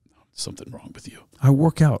 No. Something wrong with you. I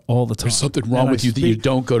work out all the time. There's something wrong with you that you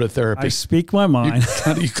don't go to therapy. I speak my mind.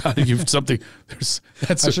 You've something.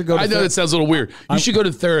 I should go to know that sounds a little weird. You should go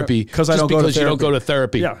to therapy because you don't go to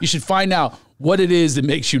therapy. Yeah. You should find out what it is that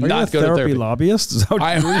makes you not go to therapy. Lobbyist? Is that what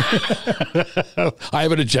I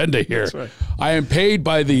have an agenda here. That's right. I am paid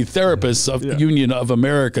by the therapists of Union of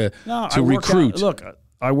America to recruit. Look,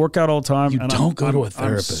 I work out all the time. You don't go to a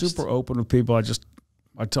therapist. I'm super open with people.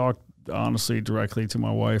 I talk honestly directly to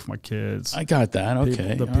my wife, my kids. I got that.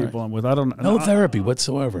 Okay. The people I'm with. I don't. No therapy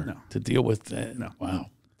whatsoever to deal with. No. Wow.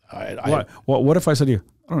 What if I said to you,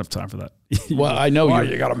 I don't have time for that? Well, I know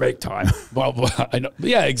you got to make time. Well, I know.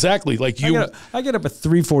 Yeah, exactly. Like you. I get up at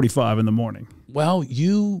 3:45 in the morning. Well,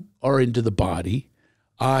 you are into the body.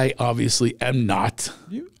 I obviously am not.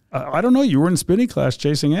 I don't know. You were in spinning class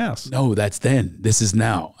chasing ass. No, that's then. This is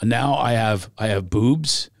now. And now I have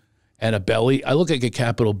boobs and a belly. I look like a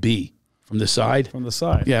capital B from the side. From the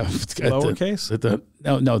side. Yeah. Lowercase?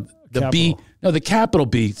 No. The capital. B. No, the capital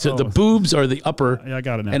B. So the boobs are the upper. Yeah, I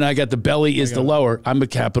got it now. And I got the belly is the lower. I'm a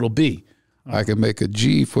capital B. I can make a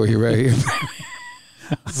G for you right here.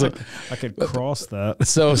 So I could cross that.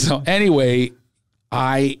 So anyway,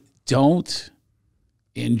 I don't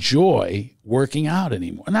enjoy working out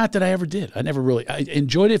anymore. Not that I ever did. I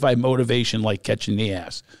enjoyed it if I had motivation like catching the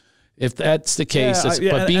ass. If that's the case,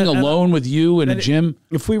 but being alone with you in a gym.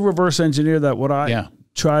 If we reverse engineer that, what I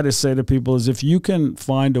try to say to people is if you can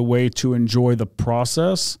find a way to enjoy the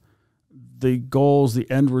process, the goals, the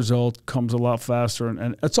end result comes a lot faster.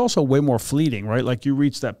 And it's also way more fleeting, right? Like you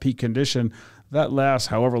reach that peak condition, that lasts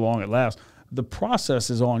however long it lasts. The process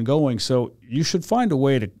is ongoing. So you should find a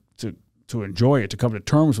way to enjoy it, to come to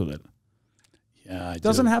terms with it. Yeah, it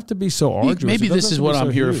doesn't have to be so arduous. Maybe this is what I'm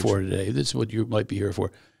here for today. This is what you might be here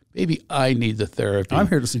for. Maybe I need the therapy. I'm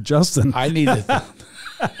here to see Justin. I need it.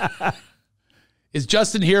 Is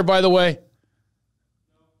Justin here, by the way?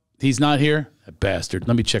 He's not here? That bastard.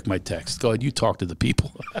 Let me check my text. Go ahead. You talk to the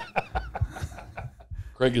people.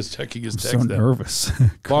 Craig is checking his text. I'm so nervous.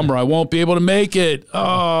 Bummer. I won't be able to make it.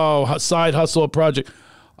 Oh, side hustle project.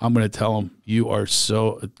 I'm going to tell him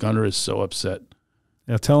Gunnar is so upset.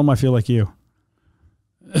 Yeah, tell him I feel like you.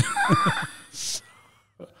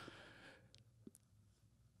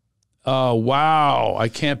 Oh, wow. I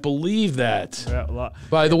can't believe that. Yeah,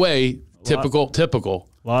 by the way, typical.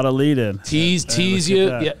 A lot of lead in. Tease you.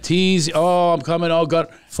 Yeah, tease. Oh, I'm coming. Oh,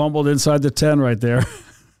 God. Fumbled inside the 10 right there.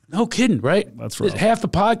 No kidding, right? That's right. Half the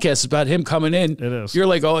podcast is about him coming in. It is. You're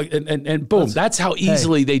like, oh, and boom. That's how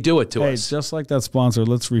easily they do it to us. Just like that sponsor,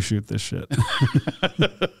 let's reshoot this shit.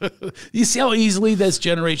 You see how easily this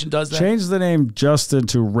generation does that? Change the name Justin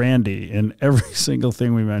to Randy in every single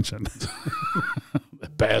thing we mentioned.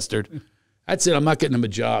 Bastard. That's it. I'm not getting him a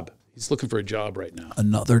job. He's looking for a job right now.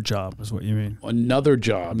 Another job is what you mean. Another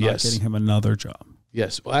job, yes. Getting him another job.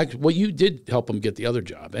 Yes. Well, you did help him get the other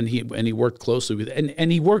job, and he worked closely with it,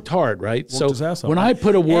 and he worked hard, right? Worked his ass off. When I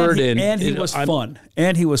put a word in, and he was fun,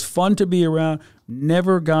 and he was fun to be around.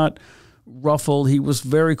 Never got ruffled. He was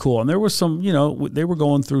very cool, and there was some, they were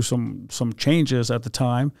going through some changes at the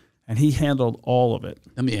time, and he handled all of it.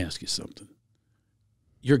 Let me ask you something.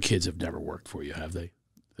 Your kids have never worked for you, have they?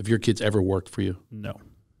 Have your kids ever worked for you? No.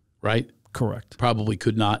 Right? Correct. Probably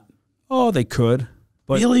could not. Oh, they could.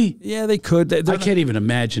 But really? Yeah, they could. I can't even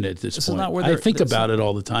imagine it at this point. I think about it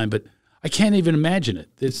all the time, but I can't even imagine it.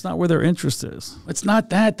 It's not where their interest is. It's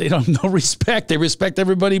not that. They don't know respect. They respect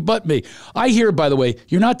everybody but me. I hear, by the way,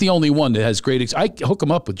 you're not the only one that has great. I hook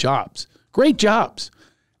them up with jobs. Great jobs.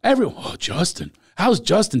 Everyone. Oh, Justin. How's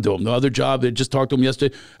Justin doing? The other job, they just talked to him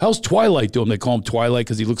yesterday. How's Twilight doing? They call him Twilight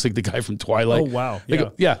because he looks like the guy from Twilight. Oh, wow. They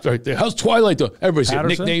go, yeah, right there. How's Twilight doing? Everybody's got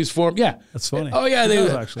nicknames for him. Yeah. That's funny. Oh,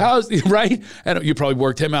 yeah. How's, right? And you probably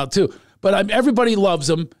worked him out too. But everybody loves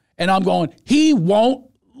him. And I'm going, he won't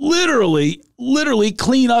literally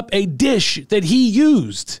clean up a dish that he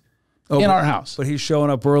used in our house. But he's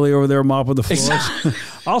showing up early over there mopping the floors.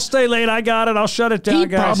 I'll stay late. I got it. I'll shut it down,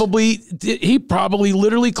 guys. He probably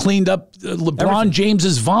literally cleaned up LeBron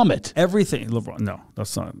James's vomit. Everything. LeBron. No,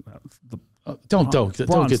 that's not. Don't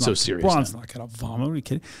get so serious. LeBron's not going to vomit. Are you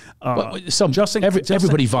kidding?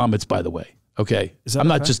 Everybody vomits, by the way. Okay, I'm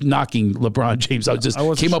not just knocking LeBron James. I just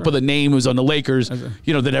came up with a name who was on the Lakers,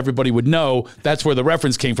 that everybody would know. That's where the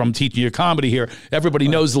reference came from. I'm teaching you comedy here. Everybody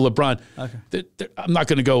knows the LeBron. Okay. I'm not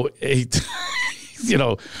going to go, hey,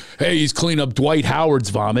 hey, he's cleaning up Dwight Howard's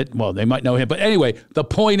vomit. Well, they might know him. But anyway, the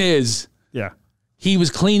point is, he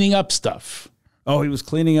was cleaning up stuff. Oh, he was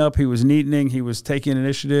cleaning up. He was neatening. He was taking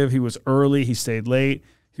initiative. He was early. He stayed late.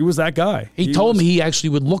 He was that guy. He told me he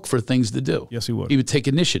actually would look for things to do. Yes, he would. He would take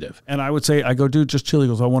initiative. And I would say, dude, just chill. He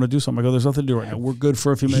goes, I want to do something. I go, there's nothing to do right now. We're good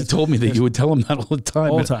for a few minutes. He told me that you would tell him that all the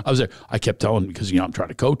time. I was there. I kept telling him because, I'm trying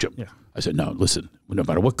to coach him. Yeah. I said, no, listen, no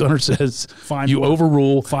matter what Gunnar says, you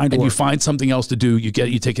overrule and you find something else to do. You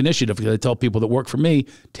take initiative. Because I tell people that work for me,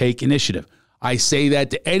 take initiative. I say that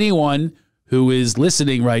to anyone who is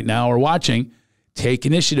listening right now or watching, take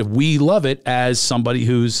initiative. We love it as somebody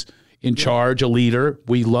who's in charge, a leader.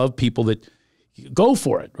 We love people that go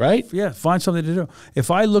for it, right? Yeah, find something to do. If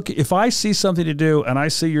I see something to do and I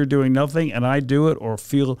see you're doing nothing and I do it or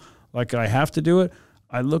feel like I have to do it,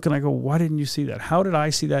 I look and I go, why didn't you see that? How did I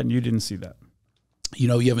see that and you didn't see that?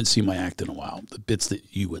 You haven't seen my act in a while. The bits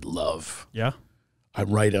that you would love. Yeah? I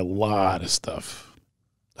write a lot of stuff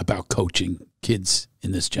about coaching kids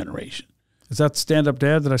in this generation. Is that Stand Up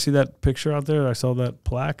Dad? Did I see that picture out there? I saw that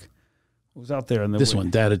plaque. It was out there. This one,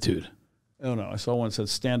 Daditude. Oh, no. I saw one that said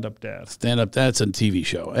Stand Up Dad. Stand Up Dad's a TV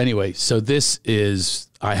show. Anyway, so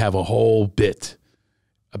I have a whole bit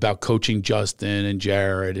about coaching Justin and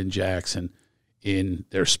Jared and Jackson in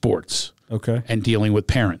their sports. Okay. And dealing with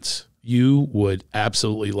parents. You would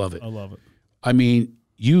absolutely love it. I love it. I mean,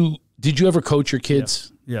 did you ever coach your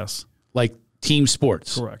kids? Yes. Like team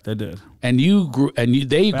sports? Correct, I did. And they grew up.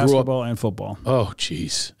 Basketball and football. Oh,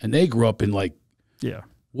 geez. And they grew up in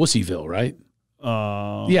Woosyville, right?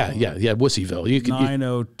 Yeah, Woosyville.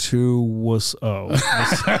 902 was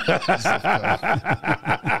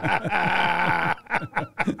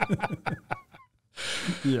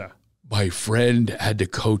Yeah. My friend had to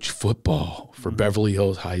coach football for Beverly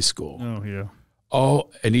Hills High School. Oh, yeah. Oh,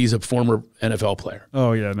 and he's a former NFL player.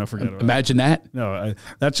 Oh, yeah, no, forget about it. Imagine that. No,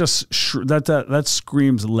 that just that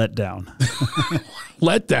screams letdown.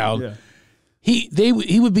 Letdown. Yeah.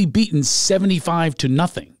 He would be beaten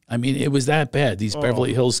 75-0. I mean, it was that bad. These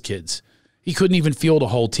Beverly Hills kids. He couldn't even field a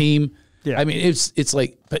whole team. Yeah. I mean, it's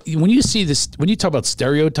like, but when you see this, when you talk about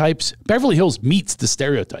stereotypes, Beverly Hills meets the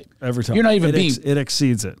stereotype every time. You're not even it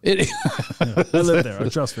exceeds it. Yeah, I live there.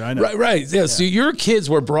 Trust me, I know. Right. Yeah. So your kids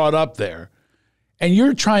were brought up there, and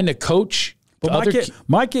you're trying to coach. But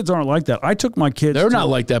my kids aren't like that. I took my kids. They're not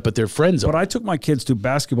like that, but their friends are. But I took my kids to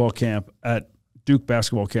basketball camp at Duke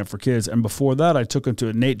basketball camp for kids, and before that, I took them to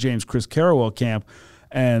a Nate James, Chris Carrawell camp.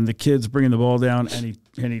 And the kid's bringing the ball down, and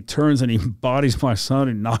he turns and he bodies my son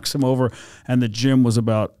and knocks him over. And the gym was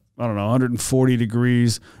about, 140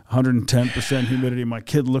 degrees, 110% humidity. My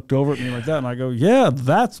kid looked over at me like that, and I go, yeah,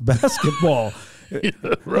 that's basketball. Yeah,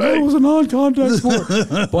 right. It was a non-contact sport.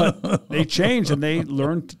 But they changed, and they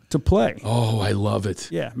learned to play. Oh, I love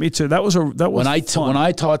it. Yeah, me too. That was fun. When I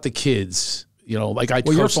taught the kids, like I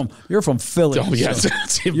coached. You're from Philly. Oh, yes.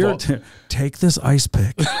 So take this ice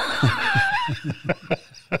pick.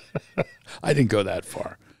 I didn't go that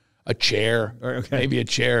far. A chair, maybe a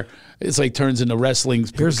chair. It's like turns into wrestling.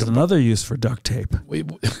 Here's another use for duct tape.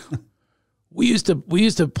 We used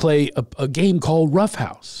to play a game called Rough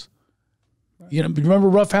House. Remember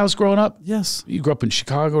Rough House growing up? Yes. You grew up in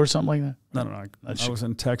Chicago or something like that? No. I was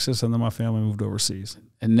in Texas, and then my family moved overseas.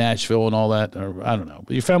 In Nashville and all that, or I don't know.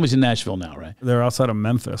 But your family's in Nashville now, right? They're outside of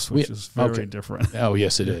Memphis, which is very different. Oh,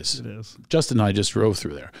 yes, it is. It is. Justin and I just drove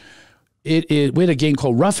through there. We had a game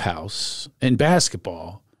called Rough House in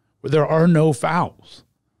basketball where there are no fouls.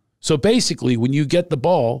 So basically, when you get the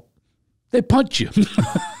ball, they punch you.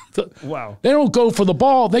 Wow. They don't go for the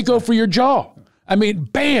ball. They go for your jaw. I mean,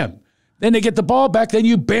 bam. Then they get the ball back. Then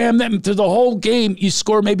you bam them to the whole game. You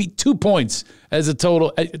score maybe 2 points as a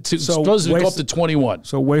total. Supposed to go up to 21.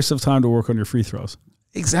 So waste of time to work on your free throws.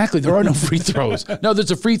 Exactly. There are no free throws. No,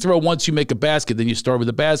 there's a free throw once you make a basket. Then you start with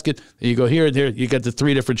the basket. Then you go here and there. You get the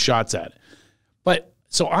 3 different shots at it. But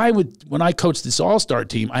so when I coached this all-star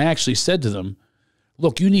team, I actually said to them,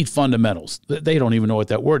 look, you need fundamentals. They don't even know what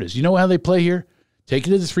that word is. You know how they play here? Take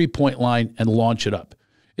it to the three-point line and launch it up.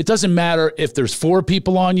 It doesn't matter if there's 4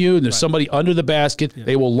 people on you and there's somebody under the basket. Yeah.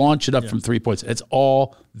 They will launch it up from 3 points. That's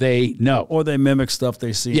all they know. Or they mimic stuff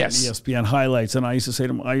they see on ESPN highlights. And I used to say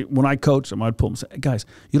to them, when I coach them, I'd pull them and say, guys,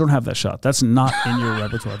 you don't have that shot. That's not in your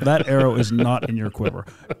repertoire. That arrow is not in your quiver.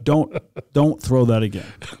 Don't throw that again.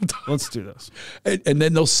 Let's do this. And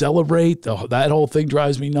then they'll celebrate. That whole thing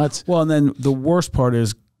drives me nuts. Well, and then the worst part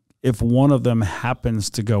is if one of them happens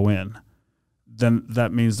to go in, then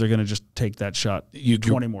that means they're going to just take that shot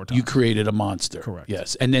 20 more times. You created a monster. Correct.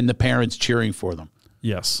 Yes. And then the parents cheering for them.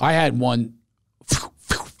 Yes. I had one,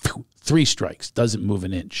 3 strikes, doesn't move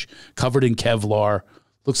an inch, covered in Kevlar,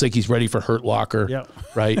 looks like he's ready for Hurt Locker,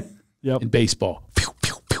 right? Yep. In baseball.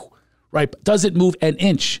 Right, doesn't move an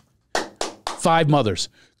inch. 5 mothers.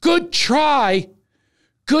 Good try.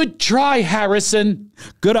 Good try, Harrison.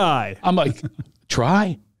 Good eye. I'm like,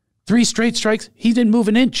 try? 3 straight strikes? He didn't move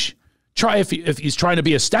an inch. Try if he's trying to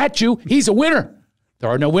be a statue, he's a winner. There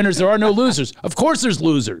are no winners, there are no losers. Of course there's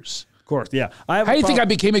losers. Of course, yeah. How do you think I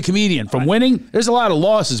became a comedian? From winning? There's a lot of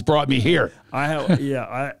losses brought me here. I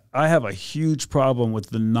have a huge problem with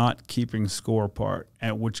the not keeping score part,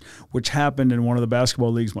 and which happened in one of the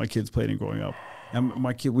basketball leagues my kids played in growing up. And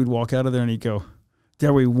my kid, we'd walk out of there and he'd go,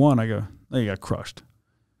 Dad, we won. I go, no, you got crushed.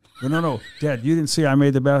 I go, no, Dad, you didn't see I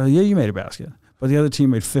made the basket. Yeah, you made a basket. But the other team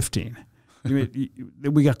made 15.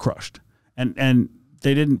 We got crushed, and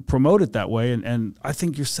they didn't promote it that way, and I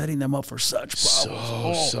think you're setting them up for such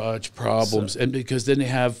problems. Such problems, and because then they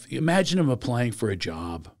have, imagine them applying for a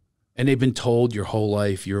job, and they've been told your whole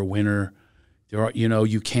life you're a winner,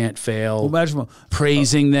 you can't fail. Well, imagine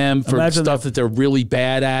praising them for stuff that they're really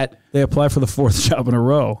bad at. They apply for the 4th job in a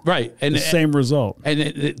row, right? And the same result. And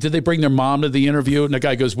did they bring their mom to the interview? And the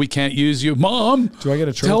guy goes, "We can't use you, Mom. Do I get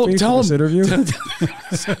a trophy for this interview?"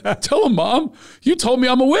 Tell him, Mom, you told me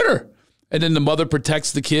I'm a winner. And then the mother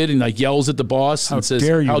protects the kid and like yells at the boss and says,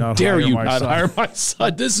 "How dare you not hire my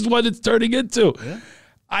son? This is what it's turning into."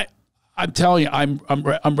 Yeah. I'm telling you,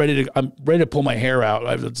 I'm ready to pull my hair out.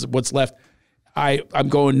 What's left? I'm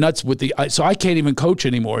going nuts with so I can't even coach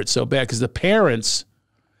anymore. It's so bad because the parents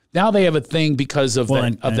now they have a thing because of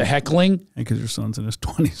the heckling and because your son's in his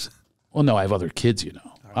 20s. Well, no, I have other kids.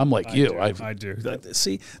 I'm like you. I do.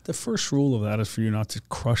 See, the first rule of that is for you not to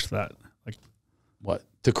crush that. Like what?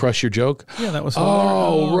 To crush your joke? Yeah, that was.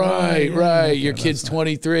 Right. Your kid's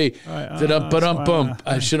 23.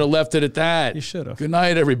 I should have left it at that. You should have. Good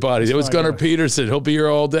night, everybody. It was Gunnar Peterson. He'll be here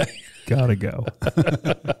all day. Gotta go.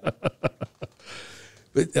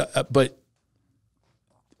 But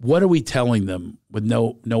what are we telling them with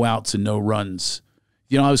no outs and no runs?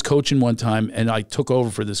 I was coaching one time, and I took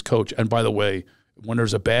over for this coach. And by the way, when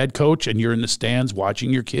there's a bad coach and you're in the stands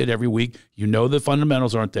watching your kid every week, the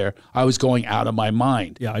fundamentals aren't there. I was going out of my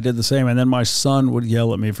mind. Yeah, I did the same. And then my son would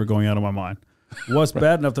yell at me for going out of my mind. It was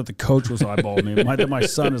bad enough that the coach was eyeballing me. My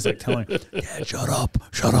son is like telling me, Dad, shut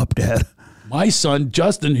up, Dad. My son,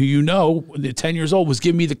 Justin, who 10 years old, was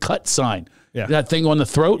giving me the cut sign. Yeah. That thing on the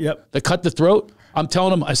throat, the cut the throat. I'm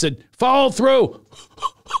telling him, I said, follow through.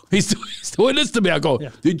 He's doing this to me. I go,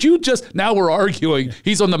 did you just, now we're arguing.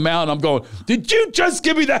 He's on the mound. I'm going, did you just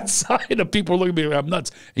give me that sign? And people are looking at me, I'm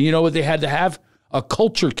nuts. And you know what they had to have? A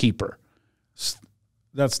culture keeper.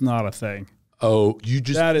 That's not a thing. Oh, you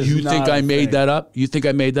think I made that up? You think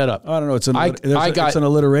I made that up? I don't know. It's an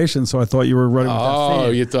alliteration, so I thought you were running with that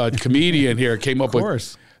theme. You thought comedian here came up with. Of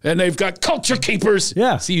course. And they've got culture keepers.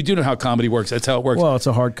 Yeah. See, you do know how comedy works. That's how it works. Well, it's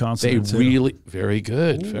a hard concept. Very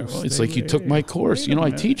good. It's like you took my course. I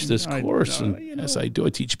teach this course. Yes, I do. I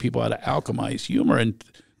teach people how to alchemize humor and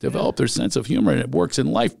develop their sense of humor, and it works in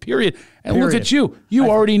life, period. And look at you. You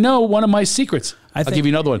already know one of my secrets. I'll give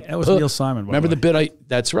you another one. That was Neil Simon. Remember the bit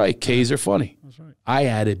that's right. K's are funny. That's right. I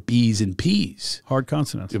added B's and P's. Hard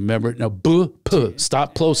consonants. Remember? Now, B,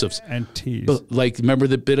 stop plosives. And T's. Like, remember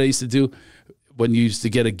the bit I used to do? When you used to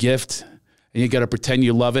get a gift and you got to pretend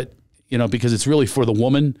you love it, because it's really for the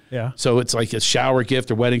woman. Yeah. So it's like a shower gift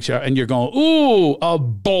or wedding shower. And you're going, ooh, a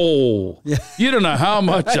bowl. Yeah. You don't know how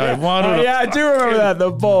much I wanted. I do remember that. The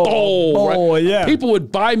bowl. Right? Yeah. People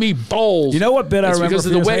would buy me bowls. You know what bit I remember? Because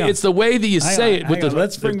of the way, it's the way that you say it.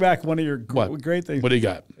 Let's bring back one of your great things. What do you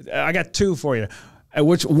got? I got 2 for you.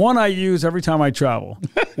 which one I use every time I travel.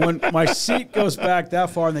 When my seat goes back that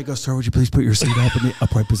far and they go, sir, would you please put your seat up in the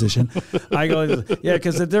upright position? I go, yeah,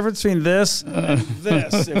 because the difference between this and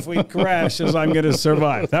this, if we crash, is I'm going to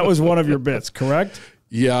survive. That was one of your bits, correct?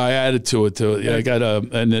 Yeah, I added to it. Yeah, I got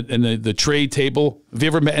the tray table. Have you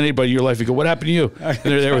ever met anybody in your life? You go, what happened to you? And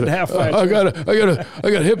they're there with,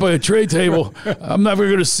 I got hit by a tray table. I'm never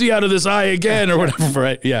going to see out of this eye again, or whatever.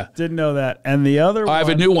 Right? Yeah, didn't know that. And the other, I have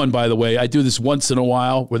a new one, by the way. I do this once in a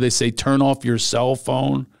while, where they say turn off your cell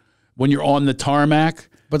phone when you're on the tarmac,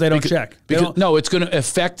 but they don't check. No, it's going to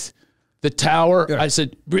affect the tower. Good. I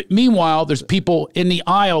said, meanwhile, there's people in the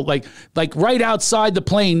aisle, like right outside the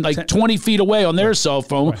plane, like 20 feet away on their cell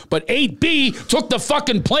phone. Right. But 8B took the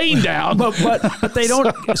fucking plane down. but they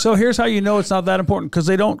don't. So here's how you know it's not that important, because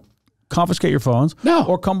they don't confiscate your phones. No.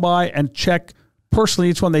 Or come by and check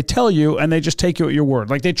personally each one. They tell you, and they just take you at your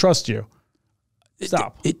word. Like they trust you.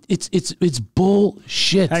 Stop. It's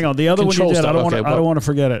bullshit. Hang on. The other one you did, I don't want to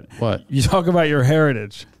forget it. What? You talk about your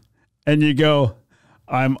heritage, and you go,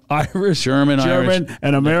 I'm Irish, German,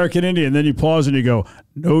 and American Indian. Then you pause and you go,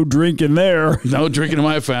 no drinking there. No drinking in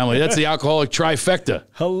my family. That's the alcoholic trifecta.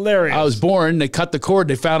 Hilarious. I was born, they cut the cord,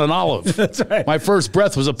 they found an olive. That's right. My first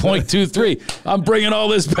breath was a .23. I'm bringing all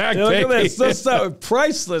this back, baby. Look at this. That's so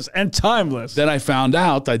priceless and timeless. Then I found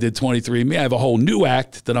out I did 23andMe. I have a whole new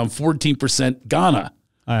act that I'm 14% Ghana.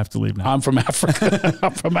 I have to leave now. I'm from Africa.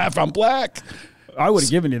 I'm black. I would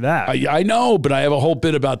have given you that. I know, but I have a whole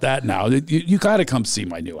bit about that now. You got to come see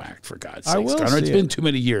my new act, for God's sake. It's been too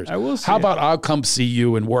many years. I will see How about I'll come see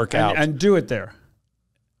you and work out. And do it there.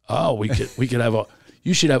 Oh, we could have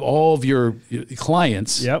you should have all of your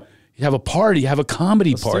clients. Yep. You have a party, have a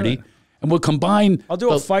comedy party, and we'll combine. I'll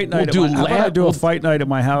do a fight night. I'll do a fight night at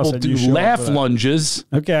my house. We'll do laugh lunges.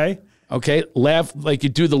 Okay. Okay. Laugh like you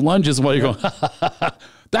do the lunges while you're going,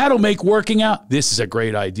 that'll make working out. This is a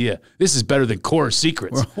great idea. This is better than Core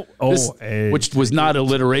Secrets. Which was not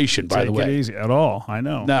alliteration, by the way. Take it easy at all. I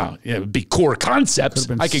know. No, it would be Core Concepts.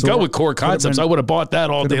 I could go with Core Concepts. I would have bought that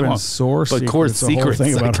all day long. Sore but Core Secrets,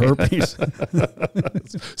 the whole thing about herpes.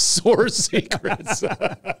 Sore Secrets.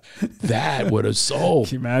 That would have sold.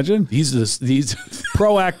 Can you imagine? These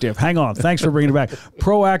Proactive. Hang on. Thanks for bringing it back.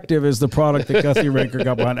 Proactive is the product that Guthrie Raker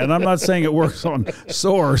got behind, and I'm not saying it works on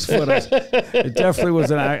sores, but it definitely was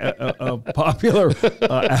a popular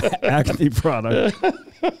acne product.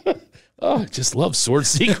 Oh, I just love Sword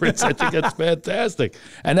Secrets. I think that's fantastic.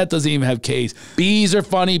 And that doesn't even have K's. B's are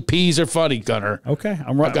funny. P's are funny, Gunnar. Okay.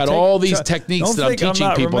 I'm right. I've got all these techniques that I'm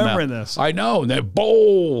teaching people now. This. I know. They're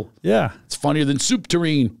bowl. Yeah. It's funnier than soup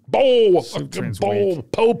tureen. Bowl. Bowl.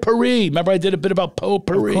 Potpourri. Remember I did a bit about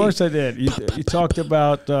potpourri? Of course I did. You talked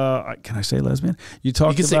about, can I say lesbian? You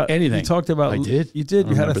can say anything. You talked about. I did? You did.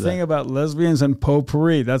 You had a thing about lesbians and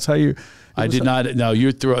potpourri. That's how you. I did not. No,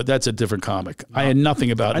 that's a different comic. No. I had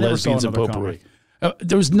nothing about lesbians and potpourri.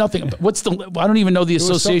 There was nothing. I don't even know the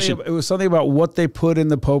association. It was something about what they put in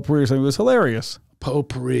the potpourri or something. It was hilarious.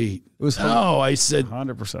 Potpourri. It was I said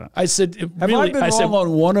 100%. I said, have I been wrong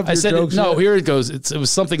on one of your jokes? No, here it goes. It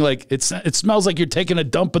was something like it smells like you're taking a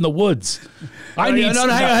dump in the woods. Hang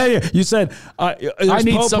on. You said I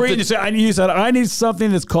need something. You said I need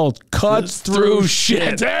something that's called cuts through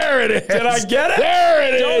shit. There it is. Did I get it? There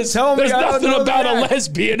it is. Tell me. There's nothing about a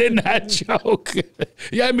lesbian in that joke.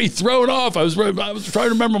 You had me thrown off. I was trying to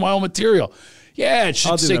remember my own material. Yeah, it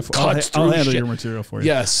should say cuts through shit. I'll handle your material for you.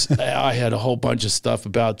 Yes, I had a whole bunch of stuff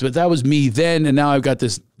about, but that was me then, and now I've got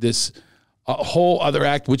this whole other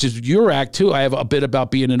act, which is your act too. I have a bit about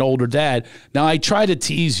being an older dad. Now I try to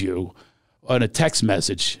tease you on a text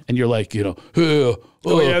message, and you're like, yeah,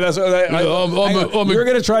 that's what you're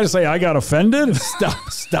going to try to say. I got offended.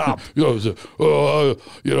 Stop.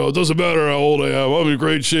 It doesn't matter how old I am. I'm in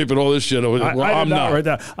great shape and all this shit. I'm not write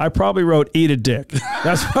that. I probably wrote "eat a dick."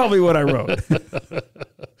 That's probably what I wrote.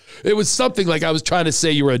 It was something like I was trying to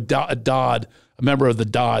say you were a Dodd, a member of the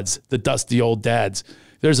Dodds, the dusty old dads.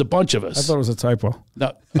 There's a bunch of us. I thought it was a typo.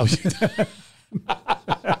 No.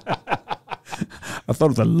 I thought it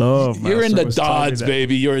was a love. You're in the Dodds,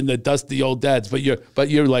 baby. You're in the dusty old dads, but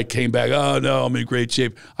you're like came back. Oh no, I'm in great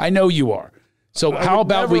shape. I know you are. So how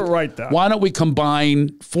about why don't we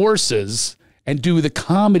combine forces and do the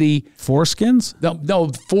comedy? Foreskins? No,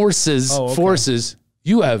 forces. Oh, okay. Forces.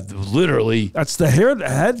 You have literally. That's the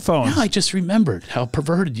headphones. Now I just remembered how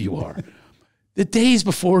perverted you are. The days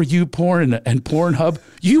before you porn and Pornhub,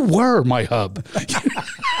 you were my hub.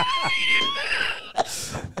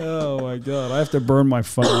 Oh my God! I have to burn my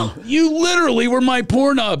phone. You literally were my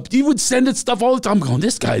Pornhub. You would send it stuff all the time. I'm going,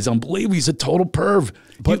 this guy's unbelievable. He's a total perv.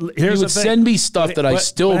 But you would send me stuff that I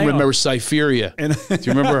still remember. Cypheria. Do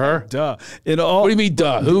you remember her? Duh. What do you mean,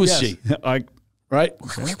 duh? Who is she? Right?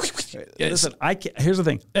 Listen, here's the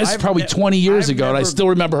thing. That's probably 20 years ago, and I still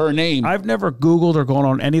remember her name. I've never Googled or gone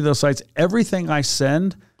on any of those sites. Everything I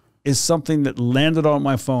send is something that landed on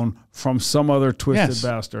my phone from some other twisted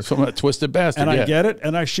bastard. From a twisted bastard, and I get it,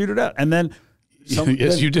 and I shoot it out. And then...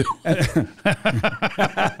 yes, you do.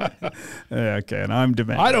 Okay, and I'm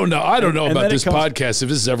demanding. I don't know about this podcast if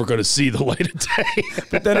this is ever going to see the light of day.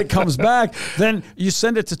 But then it comes back. Then you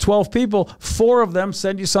send it to 12 people. 4 of them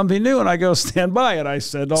send you something new, and I go, stand by. And I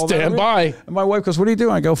said, stand by. And my wife goes, what are you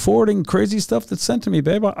doing? I go, forwarding crazy stuff that's sent to me,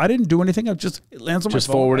 babe. I didn't do anything. It lands on my phone. Just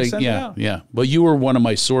forwarding. Yeah. Well, you were one of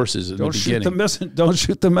my sources in the beginning. Don't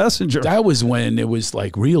shoot the messenger. That was when it was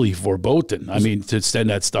like really verboten. I mean, to send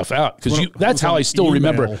that stuff out because that's how I still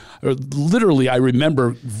remember. Literally, I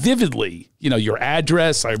remember vividly. Your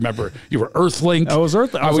address. I remember you were Earthlink. I was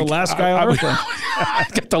Earthlink. I was the last guy on Earthlink. I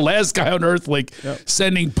got the last guy on Earthlink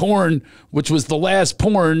sending porn, which was the last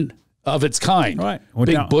porn of its kind. Right.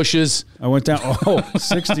 Big bushes. I went down.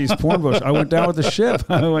 60s porn bush. I went down with the ship.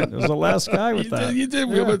 I was the last guy with that. You did.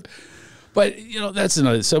 Yeah. But that's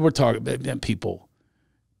another. So we're talking about people.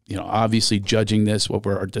 Obviously judging this. What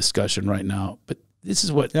we're our discussion right now. But this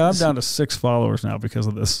is what. Yeah, I'm down to 6 followers now because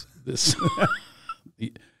of this.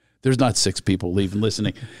 There's not 6 people even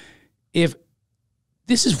listening. If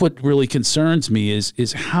this is what really concerns me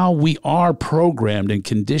is how we are programmed and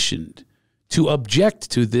conditioned to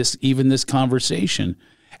object to this don't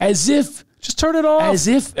just turn it off. As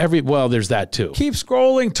if there's that too. Keep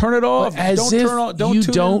scrolling, turn it off. Don't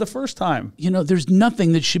tune in the first time. There's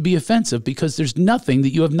nothing that should be offensive because there's nothing that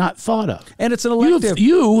you have not thought of. And it's an elective.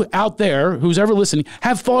 You out there, who's ever listening,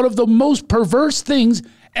 have thought of the most perverse things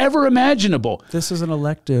ever imaginable. This is an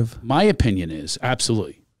elective. My opinion is,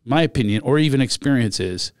 absolutely, my opinion or even experience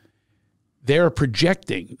is, they're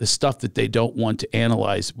projecting the stuff that they don't want to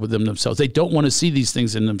analyze within themselves. They don't want to see these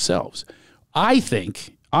things in themselves.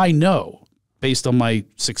 I know, based on my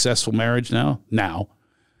successful marriage now,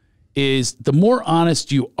 is the more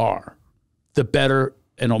honest you are, the better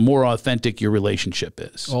and more authentic your relationship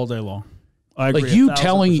is. All day long. I agree.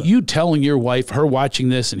 Like you telling your wife, her watching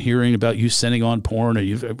this and hearing about you sending on porn or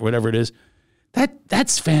whatever it is,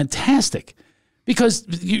 that's fantastic. Because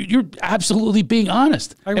you're absolutely being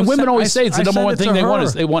honest. And women always say it's the number one thing they want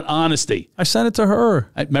is they want honesty. I sent it to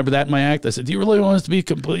her. I remember that in my act. I said, do you really want us to be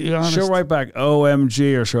completely honest? She'll write back,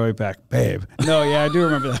 OMG, or she'll write back, babe. No, yeah, I do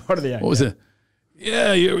remember that part of the act. What was it?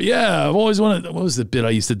 Yeah, I've always wanted, what was the bit I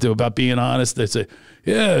used to do about being honest? They'd say,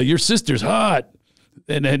 yeah, your sister's hot.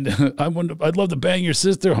 And then I'd love to bang your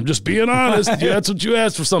sister. I'm just being honest. Yeah, that's what you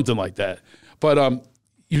asked for, something like that. But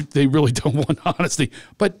they really don't want honesty.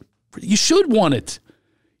 But you should want it.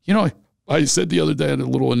 I said the other day in a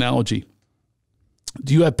little analogy.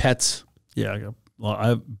 Do you have pets? Yeah, I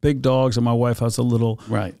have big dogs, and my wife has a little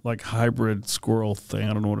like hybrid squirrel thing.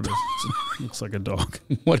 I don't know what it is. It looks like a dog.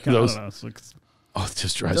 What are those? I don't know. It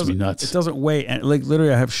just drives me nuts. It doesn't weigh, and like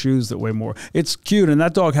literally I have shoes that weigh more. It's cute, and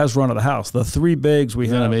that dog has run of the house. The 3 bigs we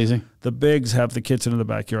have. Isn't that amazing? The bigs have the kitchen in the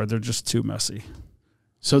backyard. They're just too messy.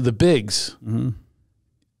 So the bigs,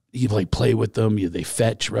 you like play with them. They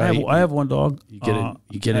fetch, right? I have one dog. You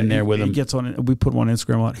get in there with him. He gets on. We put him on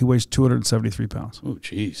Instagram a lot. He weighs 273 pounds. Oh,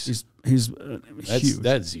 jeez. He's huge.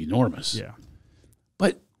 That's enormous. Yeah.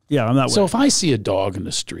 But yeah, I'm that way. So if I see a dog in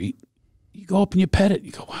the street, you go up and you pet it.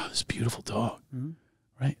 You go, wow, this is a beautiful dog,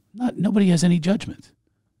 right? Nobody has any judgment.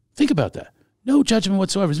 Think about that. No judgment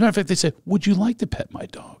whatsoever. As a matter of fact, they say, would you like to pet my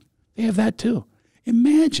dog? They have that too.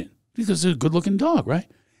 Imagine, because it's a good-looking dog, right?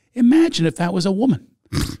 Imagine if that was a woman.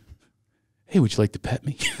 Hey, would you like to pet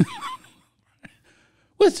me?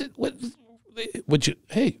 What's it? What would you?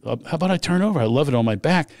 Hey, how about I turn over? I love it on my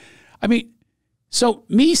back. I mean, so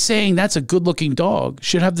me saying that's a good-looking dog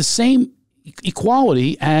should have the same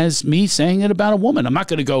equality as me saying it about a woman. I'm not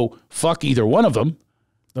going to go fuck either one of them.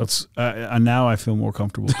 That's now I feel more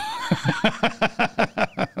comfortable.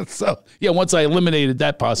 So yeah, once I eliminated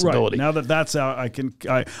that possibility. Right. Now that's out,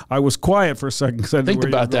 I was quiet for a second. Think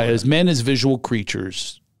about that. As men, as visual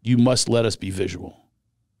creatures, you must let us be visual.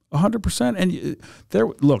 100%. And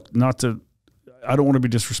I don't want to be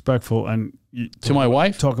disrespectful and to my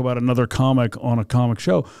wife talk about another comic on a comic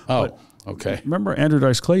show. Oh, okay. Remember Andrew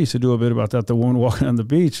Dice Clay used to do a bit about that. The woman walking on the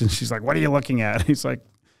beach, and she's like, "What are you looking at?" He's like,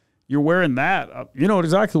 "You're wearing that." You know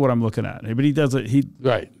exactly what I'm looking at. But he does it.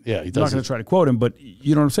 Right. Yeah. He does. I'm not going to try to quote him, but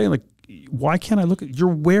you know what I'm saying? Like, why can't I look at? You're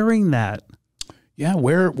wearing that. Yeah.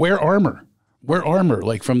 Wear armor. Wear armor,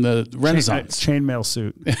 like from the Renaissance. Chainmail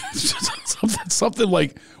suit. Something something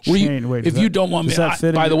like, if you don't want me,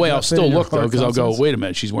 by the way, I'll still look though, because I'll go, wait a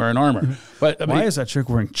minute, she's wearing armor. But I mean, why is that chick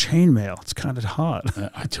wearing chainmail? It's kind of hot.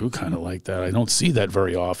 I do kind of like that. I don't see that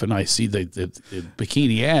very often. I see the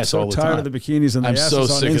bikini ass all the time. I'm so tired of the bikinis and the asses on Instagram. I'm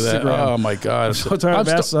so sick of that. Oh my God. I'm so tired of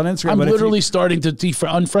asses on Instagram. I'm literally starting to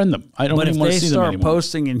unfriend them. I don't even want to see them anymore. But if they start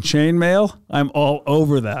posting in chainmail, I'm all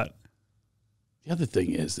over that. The other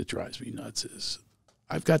thing is that drives me nuts is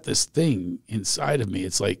I've got this thing inside of me.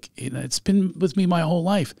 It's like, it's been with me my whole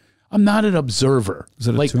life. I'm not an observer. Is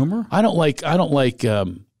it a tumor? I don't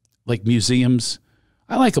like museums.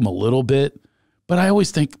 I like them a little bit, but I always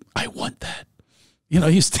think I want that.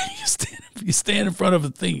 You stand in front of a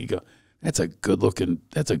thing. You go, that's a good looking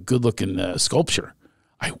sculpture.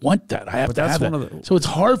 I want that. I have to have that. So it's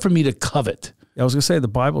hard for me to covet. I was gonna say the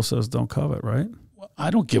Bible says don't covet, right? I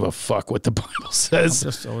don't give a fuck what the Bible says.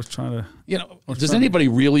 I'm just always trying to. Does anybody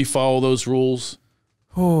really follow those rules?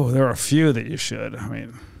 Oh, there are a few that you should. I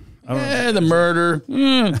mean, I don't know. The murder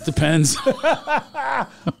depends.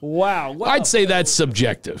 Wow. I'd say that's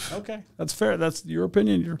subjective. Okay, that's fair. That's your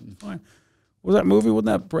opinion. You're fine. What was that movie? Wasn't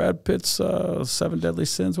that Brad Pitt's 7 Deadly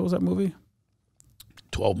Sins? What was that movie?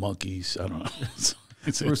 12 Monkeys. I don't know.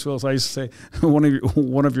 Bruce Willis. I used to say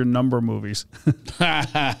one of your number movies.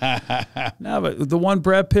 No, but the one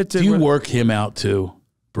Brad Pitt did. Do you work him out too,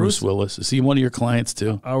 Bruce Willis? Is he one of your clients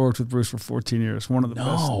too? I worked with Bruce for 14 years. One of the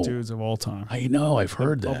best dudes of all time. I know. I've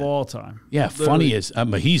heard that. Of all time. Yeah, funny as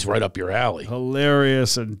he's right up your alley.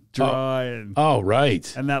 Hilarious and dry.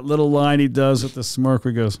 Right. And that little line he does with the smirk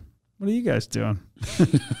where he goes, "What are you guys doing?"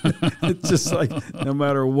 It's just like, no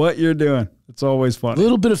matter what you're doing, it's always fun. A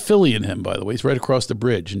little bit of Philly in him, by the way. He's right across the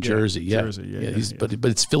bridge in Jersey. Yeah, Jersey. Yeah,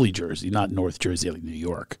 But it's Philly, Jersey, not North Jersey, like New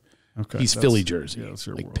York. Okay, he's Philly, Jersey, like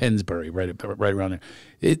world. Pennsbury, right around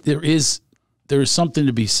there. There is something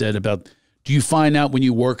to be said about. Do you find out when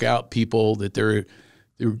you work out people that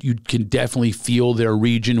you can definitely feel their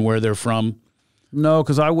region where they're from? No,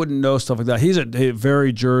 because I wouldn't know stuff like that. He's a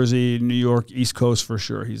very Jersey, New York, East Coast for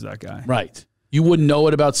sure. He's that guy. Right. You wouldn't know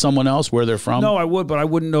it about someone else where they're from? No, I would, but I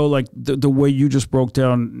wouldn't know like the way you just broke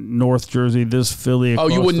down North Jersey, this Philly. Oh,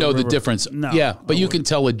 you wouldn't know the difference. No. Yeah, but you can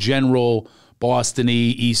tell a general Boston-y,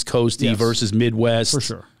 East Coast-y versus Midwest. For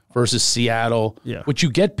sure. Versus Seattle. Yeah. Which you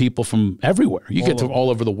get people from everywhere. You get to all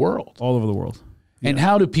over the world. All over the world. And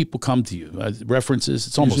how do people come to you? References?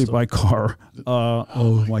 It's almost usually by car.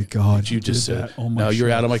 Oh my God! You just said. Oh no,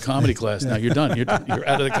 you're out of my comedy class. Now you're done. You're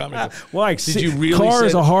out of the comedy class. Why? Did you really? Car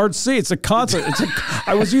is a hard C. It's a concert.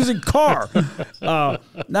 I was using car.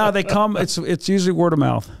 Now they come. It's usually word of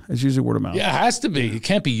mouth. It's usually word of mouth. Yeah, it has to be. It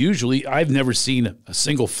can't be usually. I've never seen a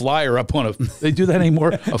single flyer up on a. They do that anymore.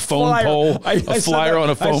 A phone pole. A flyer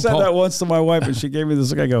on a phone pole. I said that once to my wife, and she gave me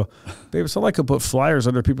this look. I go, babe, it's not like I could put flyers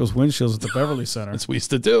under people's windshields at the Beverly Center. That's what we used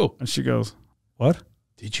to do. And she goes, "What?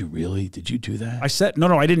 Did you really? Did you do that?" I said,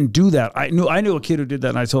 "No, I didn't do that. I knew a kid who did that."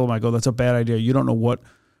 And I told him, "I go, that's a bad idea. You don't know what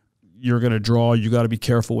you're going to draw. You got to be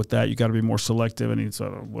careful with that. You got to be more selective." And he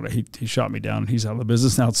said, he shot me down. And he's out of the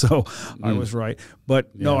business now. So I was right.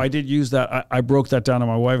 But no, I did use that. I broke that down to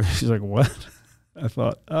my wife. She's like, "What?" I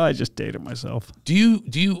thought, I just dated myself. Do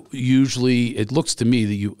you usually? It looks to me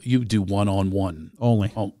that you do one-on-one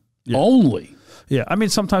only. Only. Yeah, I mean,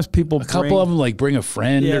 sometimes people. A couple of them bring a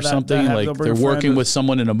friend or something. Like they're working with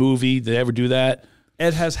someone in a movie. Did they ever do that?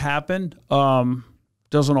 It has happened.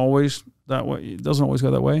 Doesn't always that way. It doesn't always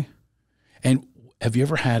go that way. And have you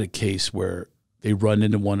ever had a case where they run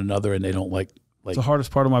into one another and they don't like? It's the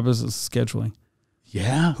hardest part of my business is scheduling.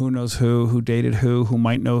 Yeah. Who knows who dated who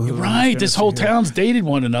might know who. You're right. This whole town's dated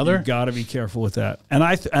one another. You got to be careful with that. And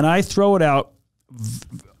I throw it out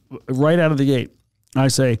right out of the gate. I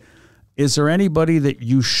say, is there anybody that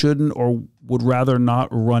you shouldn't or would rather not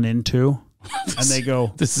run into? And they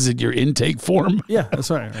go, this is in your intake form? Yeah, that's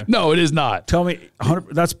right. No, it is not. Tell me,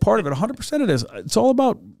 that's part of it. 100% it is. It's all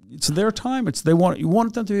about, it's their time. You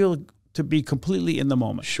want them to be able to be completely in the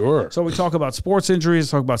moment. Sure. So we talk about sports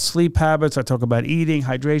injuries, talk about sleep habits, I talk about eating,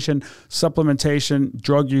 hydration, supplementation,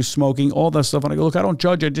 drug use, smoking, all that stuff. And I go, look, I don't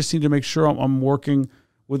judge. I just need to make sure I'm working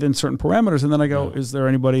within certain parameters. And then I go, is there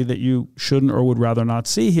anybody that you shouldn't or would rather not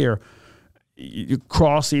see here? You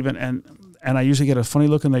cross even, and I usually get a funny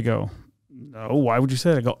look and they go, no, why would you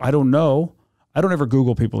say that? I go, I don't know. I don't ever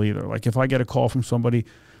Google people either. Like if I get a call from somebody,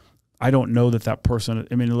 I don't know that person,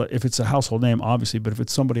 I mean, if it's a household name, obviously, but if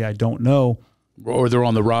it's somebody I don't know. Or they're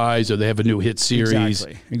on the rise or they have a new hit series.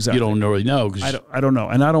 Exactly. You don't really know. I don't know.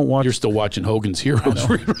 And I don't watch. You're still watching Hogan's Heroes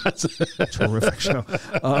reruns. Terrific show.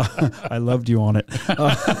 I loved you on it.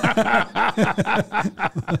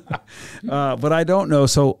 But I don't know.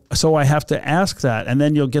 So I have to ask that. And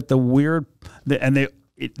then you'll get the weird, and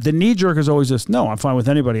the knee jerk is always this, no, I'm fine with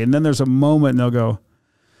anybody. And then there's a moment and they'll go,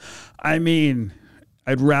 I mean,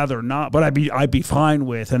 I'd rather not, but I'd be fine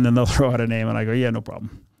with, and then they'll throw out a name and I go, yeah, no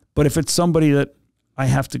problem. But if it's somebody that I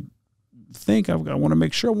have to think, I want to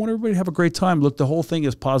make sure, I want everybody to have a great time. Look, the whole thing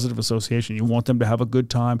is positive association. You want them to have a good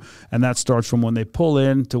time, and that starts from when they pull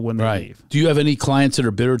in to when they leave. Do you have any clients that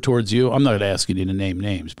are bitter towards you? I'm not asking you to name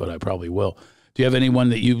names, but I probably will. Do you have anyone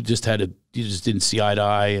that you just didn't see eye to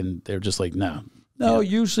eye, and they're just like, no? No,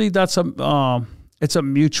 usually that's it's a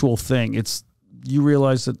mutual thing. You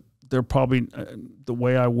realize that they're probably the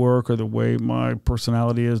way I work or the way my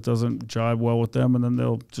personality is doesn't jive well with them, and then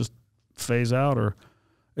they'll just phase out, or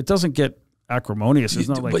it doesn't get acrimonious. It's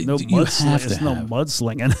not like no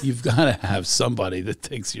mudslinging. You've got to have somebody that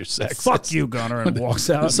thinks you're sexist. Fuck you, Gunnar, and walks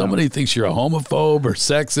out. Somebody thinks you're a homophobe or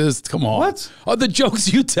sexist. Come on. What? Oh, the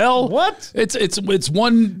jokes you tell. What? It's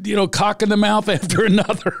one cock in the mouth after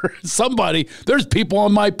another. Somebody. There's people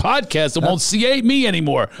on my podcast that won't see me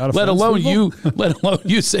anymore. Let alone you. Let alone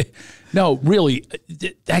you say. No, really,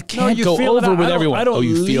 that can't go over with everyone. I don't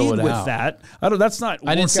you feel lead it with out. that. That's not.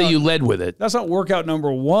 I didn't say you led with it. That's not workout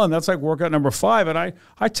number 1. That's like workout number 5. And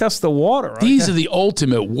I test the water. These are the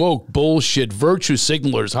ultimate woke bullshit virtue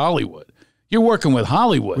signalers, Hollywood. You're working with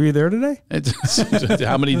Hollywood. Were you there today?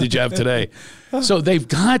 How many did you have today? So they've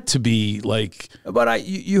got to be like, but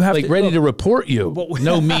you have like to, ready to report you.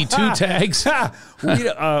 No Me Too tags.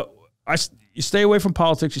 You stay away from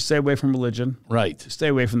politics. You stay away from religion. Right. Stay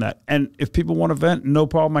away from that. And if people want to vent, no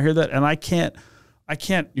problem. I hear that, and I can't.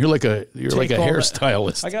 You're like a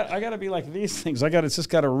hairstylist. I got to be like these things. It's just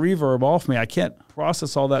got to reverb off me. I can't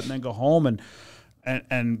process all that and then go home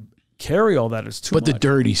and carry all that. It's too much. But the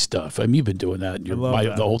dirty stuff. I mean, you've been doing that. The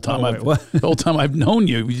whole time. The whole time I've known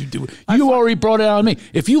you. You already brought it out on me.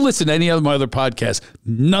 If you listen to any of my other podcasts,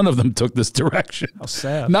 none of them took this direction. How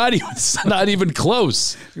sad. Not even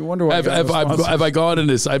close. You wonder why. Have I gone in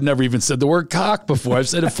this? I've never even said the word cock before. I've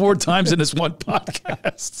said it 4 times in this one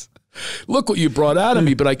podcast. Look what you brought out of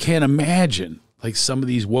me, but I can't imagine like some of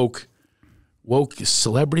these woke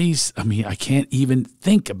celebrities. I mean, I can't even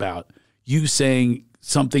think about you saying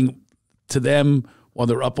something to them while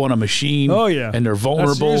they're up on a machine. Oh yeah, and they're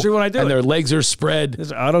vulnerable. That's usually when I do and it. Their legs are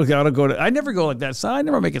spread. I don't go to. I never go like that. So I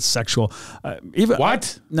never make it sexual.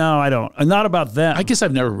 What? No, I don't. Not about them. I guess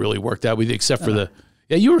I've never really worked out with you except for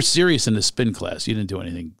you were serious in the spin class. You didn't do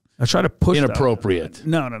anything. I try to push inappropriate.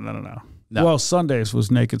 No. Well, Sundays was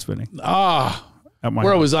naked spinning.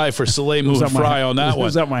 Where was I for Soleil Moon Fry on that one? It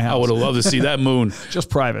was at my house. I would have loved to see that moon. Just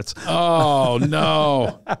privates. Oh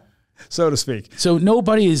no, so to speak. So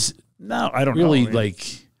nobody is. No, I don't really know. Like.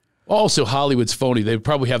 Also, Hollywood's phony. They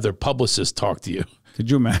probably have their publicist talk to you. Could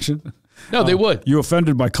you imagine? No, they would. You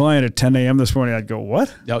offended my client at 10 a.m. this morning. I'd go,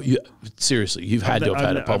 what? No, seriously, you've had to have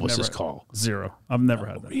had a publicist call. Zero. I've never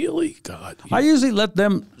had that. Really? God. I usually let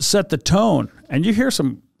them set the tone, and you hear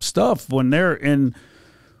some stuff when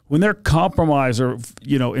they're compromised or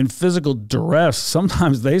in physical duress.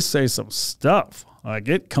 Sometimes they say some stuff like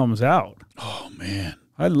it comes out. Oh man,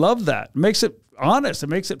 I love that. It makes it honest. It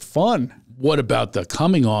makes it fun. What about the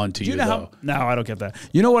coming on to you, though? No, I don't get that.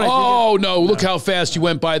 You know what? Look how fast you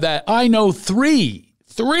went by that. I know three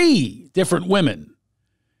different women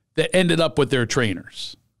that ended up with their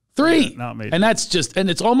trainers. 3. Yeah, not me. And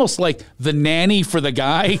it's almost like the nanny for the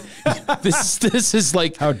guy. This is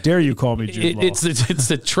like. How dare you call me Jude Law? It's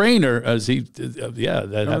the trainer. That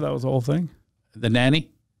was the whole thing. The nanny?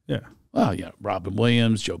 Yeah. Oh, yeah, Robin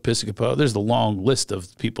Williams, Joe Piscopo. There's the long list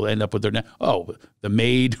of people that end up with their the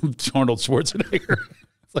maid, Arnold Schwarzenegger.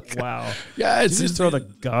 Like, wow. Yeah, it's just throw the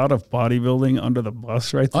god of bodybuilding under the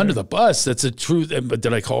bus right there. Under the bus. That's a truth. But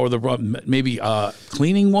did I call her the wrong? Maybe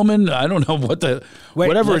cleaning woman? I don't know what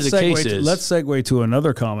whatever the case is. Let's segue to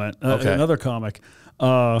another comment. Okay. Another comic.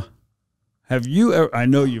 Have you ever? I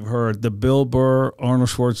know you've heard the Bill Burr Arnold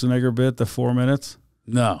Schwarzenegger bit, the 4 minutes.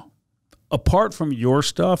 No. Apart from your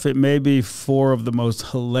stuff, it may be 4 of the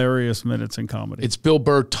most hilarious minutes in comedy. It's Bill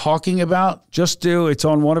Burr talking about? It's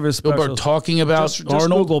on one of his specials. Bill Burr talking about Arnold? Just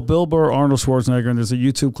Google Bill Burr, Arnold Schwarzenegger, and there's a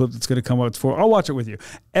YouTube clip that's going to come out. I'll watch it with you.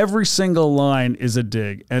 Every single line is a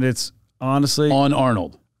dig, and it's honestly... On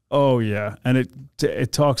Arnold. Oh, yeah. And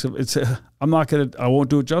it talks... I won't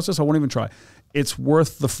do it justice. I won't even try. It's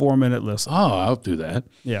worth the 4-minute listen. Oh, I'll do that.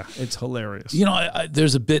 Yeah, it's hilarious.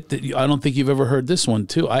 There's a bit that I don't think you've ever heard this one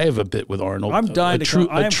too. I have a bit with Arnold. I'm dying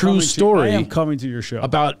a true story. I am coming to your show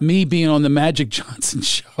about me being on the Magic Johnson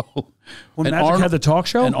show. When Magic had the talk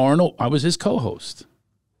show, and Arnold, I was his co-host.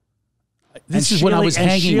 This is when I was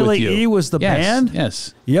hanging with you. Sheila E. was the band.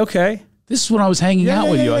 Yes. Yeah, okay. This is when I was hanging out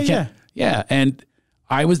with you. Yeah. And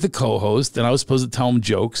I was the co-host, and I was supposed to tell him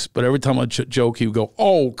jokes. But every time I joke, he would go,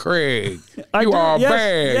 "Oh, Craig, you are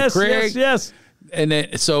bad, Craig." Yes. And then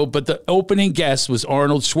but the opening guest was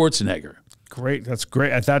Arnold Schwarzenegger. Great, that's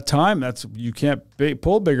great. At that time, you can't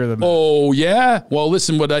pull bigger than that. Oh yeah. Well,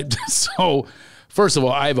 listen, so. First of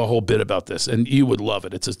all, I have a whole bit about this, and you would love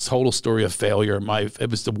it. It's a total story of failure. It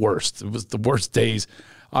was the worst. It was the worst days.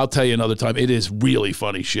 I'll tell you another time. It is really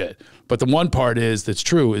funny shit. But the one part that's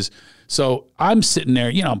true is, so I'm sitting there,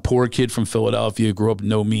 I'm a poor kid from Philadelphia, grew up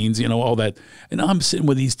no means, all that. And I'm sitting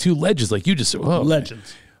with these two legends, like you just said. Oh,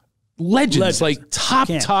 legends. Legends, like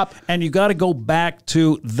top. And you got to go back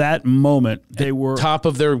to that moment. They were top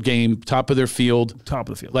of their game, top of their field.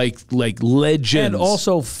 Like legends. And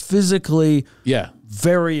also physically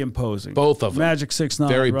very imposing. Both of them. Magic 6'9",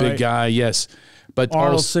 very big guy, yes. But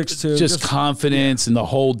Arnold 6'2", just confidence and the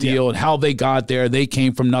whole deal and how they got there. They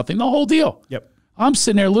came from nothing, the whole deal. Yep. I'm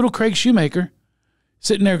sitting there, little Craig Shoemaker,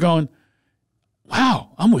 sitting there going,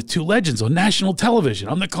 wow, I'm with two legends on national television.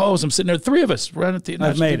 I'm the co-host. I'm sitting there, three of us.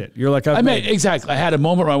 I've made it. You're like, I made it. Exactly. I had a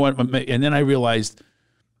moment where I went, and then I realized,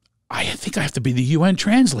 I think I have to be the UN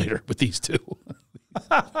translator with these two.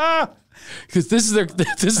 Because this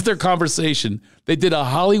is their conversation. They did a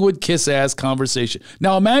Hollywood kiss-ass conversation.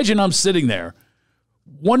 Now imagine I'm sitting there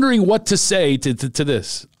wondering what to say to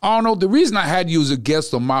this. Arnold, the reason I had you as a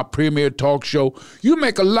guest on my premier talk show, you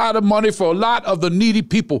make a lot of money for a lot of the needy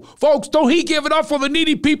people. Folks, don't he give it up for the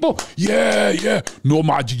needy people? Yeah. No,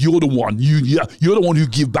 Magic, you're the one. You're the one who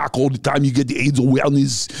give back all the time. You get the AIDS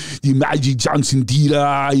awareness, the Magic Johnson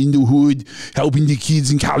dealer in the hood, helping the kids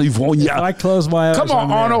in California. If I close my eyes, come on,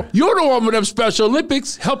 Arnold. You're the one with them Special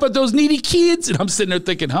Olympics, helping those needy kids. And I'm sitting there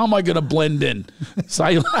thinking, how am I going to blend in? So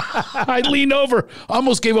I leaned over,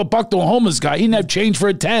 almost gave $1 to a homeless guy. He didn't have change for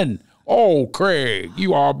a 10. Oh, Craig,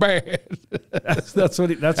 you are bad. That's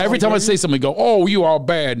what. Every time I say something, go, oh, you are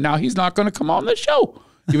bad. Now he's not going to come on the show.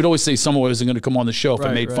 He would always say someone wasn't going to come on the show if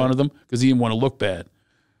I made fun of them because he didn't want to look bad.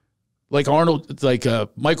 Like Arnold, like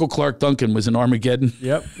Michael Clark Duncan was in Armageddon.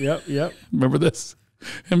 Yep. Remember this?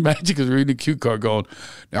 And Magic is reading a cue card going,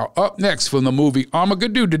 now up next from the movie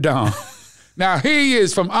Armageddon. Now he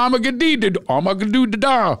is from Armageddon,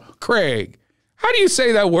 Craig. How do you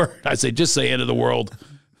say that word? I say, just say end of the world.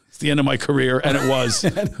 It's the end of my career, and it was.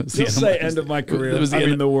 Just say end of my career. It was the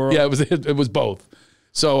end of the world. Yeah, it was both.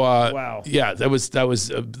 So wow. Yeah, that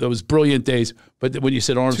was brilliant days. But when you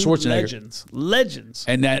said Arnold Schwarzenegger, legends,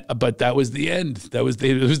 and that was the end. It was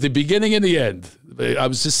the beginning and the end. I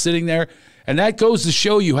was just sitting there, and that goes to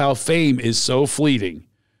show you how fame is so fleeting.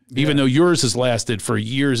 Even though yours has lasted for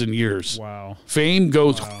years and years. Wow. Fame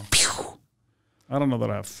goes. Pew. I don't know that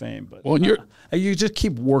I have fame, but you just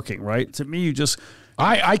keep working, right? To me, you just.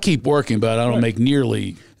 I keep working, but I don't make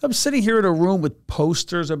nearly. I'm sitting here in a room with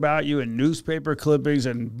posters about you and newspaper clippings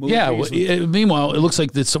and movies. Yeah. Meanwhile, it looks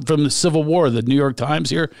like this from the Civil War, the New York Times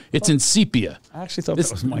here. It's in sepia. I actually thought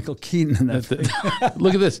that was Michael Keaton in that thing.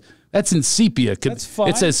 Look at this. That's in sepia. That's fine.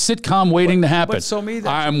 It says sitcom waiting to happen. But so me,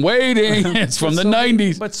 I'm waiting. It's from the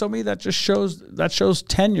 90s. But so me, that just shows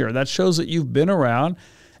tenure. That shows that you've been around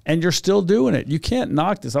and you're still doing it. You can't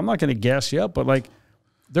knock this. I'm not going to gas you up, but like,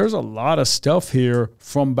 there's a lot of stuff here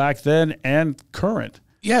from back then and current.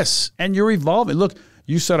 Yes. And you're evolving. Look,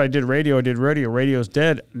 you said I did radio. Radio's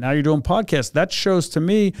dead. Now you're doing podcasts. That shows to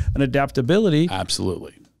me an adaptability.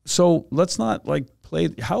 Absolutely. So let's not like play.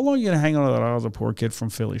 How long are you going to hang on to that I was a poor kid from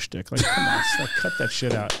Philly shtick? Like, come on, cut that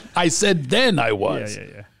shit out. I said then I was.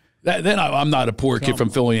 Yeah. Then I'm not a poor kid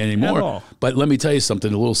from Philly anymore. But let me tell you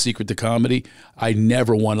something, a little secret to comedy. I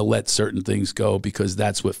never want to let certain things go because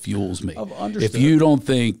that's what fuels me. If you don't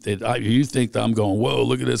think that, you think that I'm going, whoa,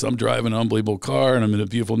 look at this, I'm driving an unbelievable car and I'm in a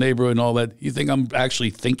beautiful neighborhood and all that. You think I'm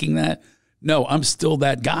actually thinking that? No, I'm still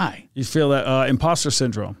that guy. You feel that imposter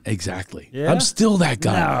syndrome. Exactly. Yeah? I'm still that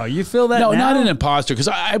guy. No, you feel that No, now? not an imposter because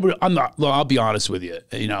I'm not, well, I'll be honest with you.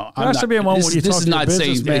 You know, there has to be a moment when you talk to your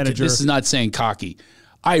business manager. This is not saying cocky.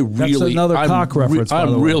 That's another cock reference.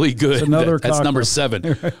 I'm really good. That's number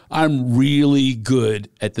 7. I'm really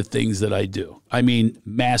good at the things that I do. I mean,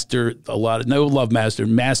 mastering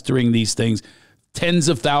these things, tens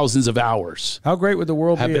of thousands of hours. How great would the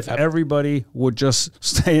world be if everybody would just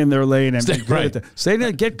stay in their lane and be good at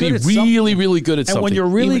it? Get good at something. Really, really good at something. And when you're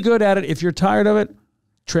really good at it, if you're tired of it,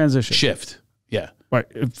 transition. Shift. Yeah. Right.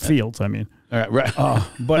 Fields, I mean. All right.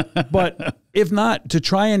 But if not, to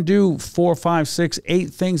try and do 4, 5, 6, 8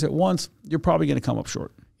 things at once, you're probably going to come up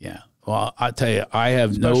short. Yeah. Well, I tell you, I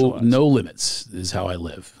have no limits is how I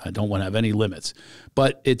live. I don't want to have any limits.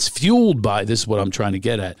 But it's fueled by, this is what I'm trying to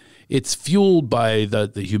get at, it's fueled by the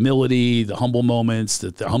humility, the humble moments,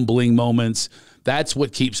 the humbling moments. That's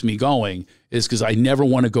what keeps me going. is because I never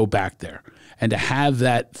want to go back there. And to have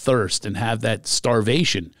that thirst and have that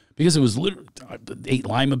starvation, because it was literally, I ate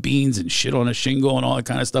lima beans and shit on a shingle and all that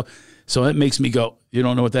kind of stuff. So it makes me go, you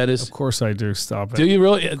don't know what that is? Of course I do. Stop it. Do you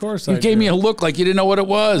really? Of course I do. You gave me a look like you didn't know what it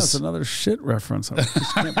was. That's another shit reference. I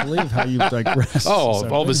just can't believe how you digress. Oh,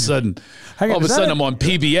 all of a sudden, I'm on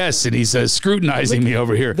PBS and he's scrutinizing me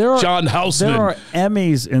over here. John Houseman. There are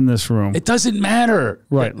Emmys in this room. It doesn't matter.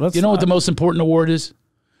 Right. You know what the most important award is?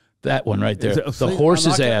 That one right there. The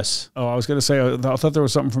horse's ass. Oh, I was going to say, I thought there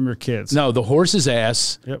was something from your kids. No, the horse's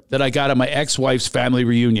ass that I got at my ex-wife's family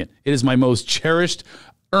reunion. It is my most cherished,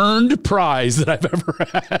 earned prize that I've ever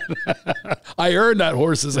had. I earned that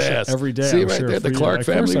horse's ass. Every day. See right there, the Clark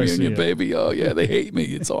family reunion, baby. Oh, yeah, they hate me.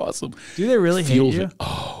 It's awesome. Do they really hate you?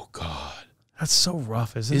 Oh, God. That's so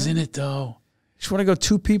rough, isn't it? Isn't it, though? You just want to go,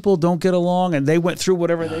 two people don't get along and they went through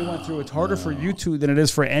whatever they went through. It's harder for you two than it is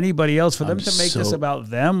for anybody else. For them to make this about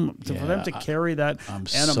them, for them to carry that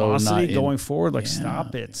animosity going forward, like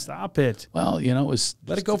stop it, stop it. Well, you know,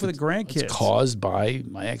 let it go for the grandkids. It's caused by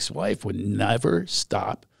my ex-wife would never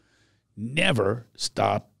stop vilifying,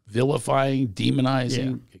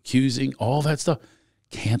 demonizing, accusing, all that stuff.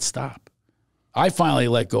 Can't stop. I finally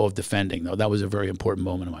let go of defending, though. That was a very important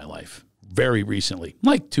moment in my life. Very recently,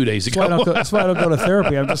 like 2 days ago. That's why I don't go to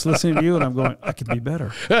therapy. I'm just listening to you and I'm going, I could be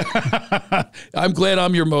better. I'm glad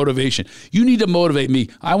I'm your motivation. You need to motivate me.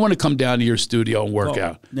 I want to come down to your studio and work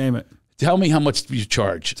out. Name it. Tell me how much you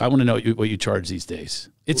charge. I want to know what you charge these days.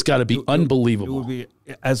 It's got to be unbelievable. It would be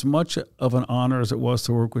as much of an honor as it was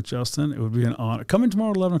to work with Justin. It would be an honor. Come in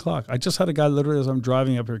tomorrow at 11 o'clock. I just had a guy literally as I'm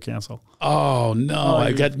driving up here cancel. Oh, no.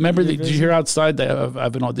 Remember, did you hear outside that I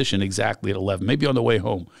have an audition exactly at 11, maybe on the way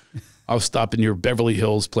home. I'll stop in your Beverly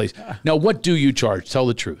Hills place. Now, what do you charge? Tell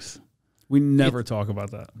the truth. We never talk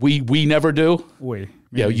about that. We never do?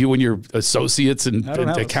 Yeah, you and your associates and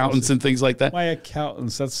accountants and things like that. My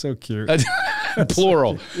accountants, that's so cute.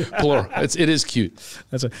 Plural. It is cute.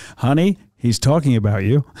 That's honey, he's talking about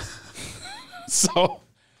you. So,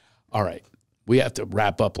 all right. We have to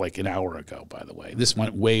wrap up like an hour ago, by the way. This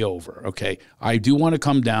went way over, okay? I do want to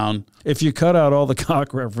come down. If you cut out all the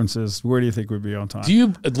cock references, where do you think we'd be on time? Do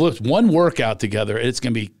you look one workout together, we're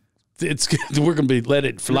going to be let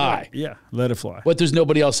it fly. Yeah, let it fly. But there's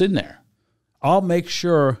nobody else in there. I'll make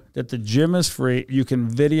sure that the gym is free. You can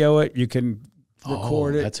video it. You can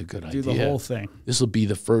record it. That's a good idea. Do the whole thing. This will be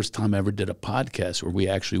the first time I ever did a podcast where we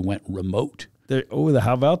actually went remote.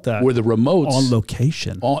 How about that? Where the remotes. On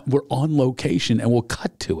location. We're on location and we'll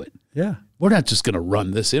cut to it. Yeah. We're not just going to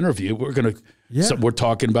run this interview. We're going to, we're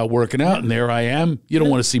talking about working out and there I am. You don't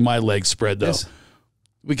want to see my legs spread though. Yes.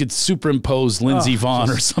 We could superimpose Lindsey Vonn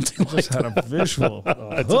or something like that. Just had a visual.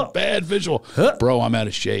 It's a bad visual. Bro, I'm out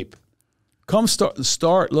of shape. Come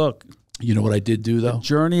start. Look. You know what I did do though? The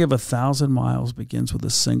journey of 1,000 miles begins with a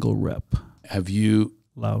single rep. Have you?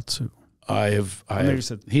 Lao Tzu. I have.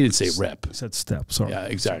 He didn't say rep. He said step. Sorry. Yeah,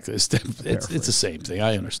 exactly. Step. It's the same thing.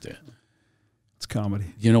 I understand. It's comedy.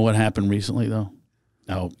 You know what happened recently though?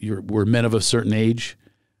 Now we're men of a certain age.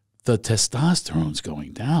 The testosterone's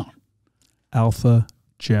going down. Alpha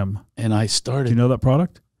Gym. And I started. Do you know that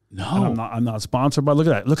product? No. And I'm not sponsored, but look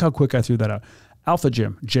at that. Look how quick I threw that out. Alpha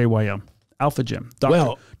Gym. JYM. Alpha Gym.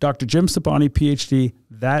 Dr. Jim Stepani, PhD.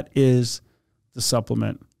 That is the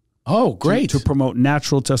supplement. Oh, great! To promote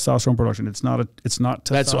natural testosterone production. It's not testosterone.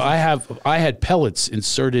 That's what I have. I had pellets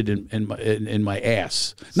inserted in my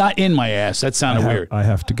ass. Not in my ass. That sounded weird. I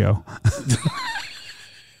have to go.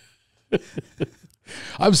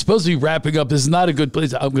 I'm supposed to be wrapping up. This is not a good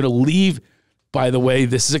place. I'm going to leave. By the way,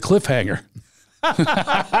 this is a cliffhanger.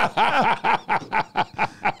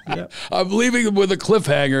 Yep. I'm leaving with a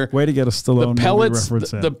cliffhanger. Way to get a Stallone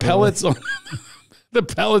reference in. The pellets on the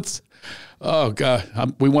pellets. Oh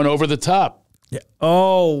God, we went over the top. Yeah.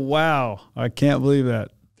 Oh wow, I can't believe that.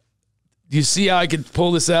 Do you see how I can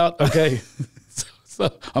pull this out? Okay.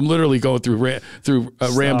 So I'm literally going through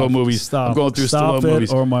Rambo movies. Stop. I'm going through Stallone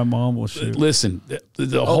movies. Or my mom will shoot. Listen,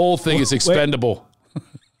 the whole thing is expendable.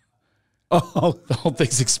 Oh, the whole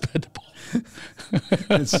thing's expendable.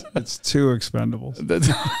 It's two expendables.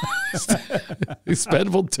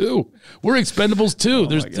 Expendable too. We're expendables too.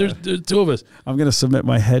 There's two of us. I'm going to submit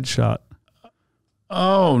my headshot.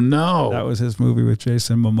 Oh no, that was his movie with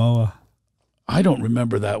Jason Momoa. I don't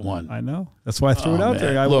remember that one. I know. That's why I threw it out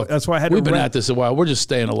there. Look, that's why I had. We've been at this a while. We're just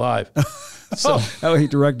staying alive. So he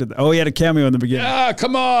directed that. Oh, he had a cameo in the beginning. Yeah,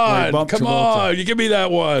 come on, come on. You give me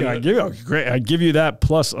that one. Yeah, I give you that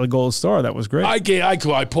plus a gold star. That was great.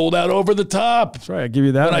 I pulled out over the top. That's right. I give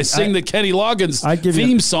you that. When I sing the Kenny Loggins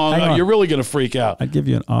theme song, you're really going to freak out. I'd give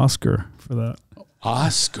you an Oscar for that.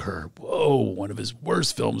 Oscar. Whoa. no, one of his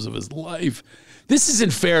worst films of his life. This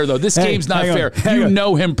isn't fair, though. This game's not fair. You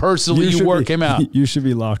know him personally. You work him out. You should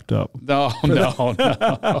be locked up. No. You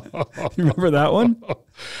remember that one?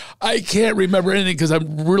 I can't remember anything because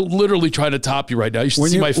I'm literally trying to top you right now. You should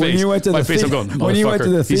see my face. When you went to my face, I'm going, when you went to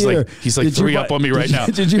the theater, he's like three up on me right now.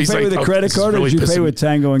 Did you pay with a credit card or did you pay with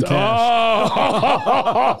Tango and Cash?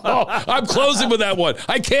 Oh, I'm closing with that one.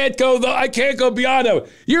 I can't go beyond it.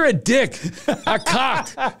 You're a dick, a cock.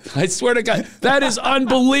 I swear to God, that is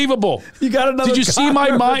unbelievable. You got another. Did you see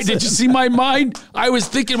my mind? Did you see my mind? I was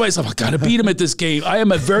thinking to myself, I got to beat him at this game. I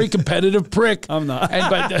am a very competitive prick. I'm not.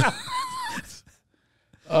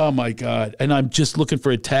 Oh my God! And I'm just looking for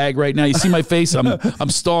a tag right now. You see my face? I'm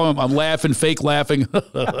stalling. I'm laughing, fake laughing,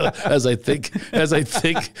 as I think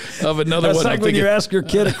of another That's one. like when you ask your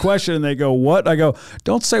kid a question and they go, "What?" I go,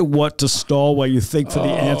 "Don't say what to stall while you think for the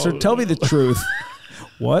answer. Tell me the truth."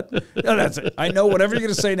 What? No, that's it. I know whatever you're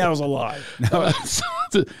going to say now is a lie.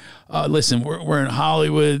 Listen, we're in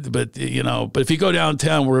Hollywood, but if you go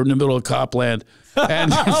downtown, we're in the middle of Copland.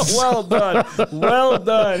 And well done. Well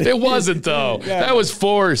done. It wasn't, though. Yeah. That was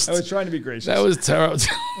forced. I was trying to be gracious. That was terrible.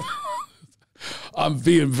 I'm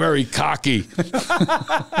being very cocky.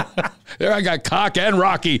 There I got cock and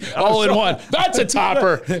Rocky all in one. That's a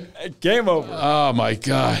topper. Game over. Oh, my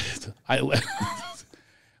God.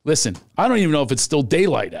 Listen, I don't even know if it's still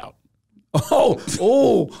daylight out. Oh,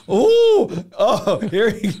 here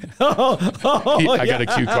he go. I got a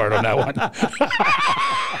cue card on that one.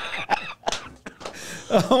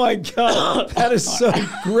 Oh my God, that is so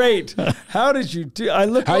great! How did you do? I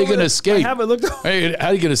looked. How are you going to escape? I haven't looked. How are you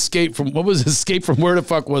going to escape from? What was escape from? Where the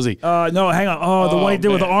fuck was he? No, hang on. Oh, the one he did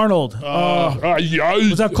with Arnold. What's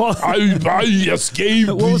that called? I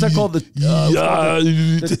escaped. What was that called? The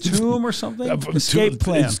tomb or something? Escape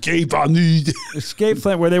plan. Escape on the escape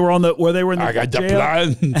plan. Where they were in the I got jail.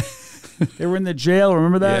 the plan. They were in the jail.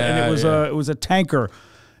 Remember that? Yeah, and it was a tanker.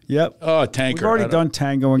 Yep. Oh, Tanker. We've already done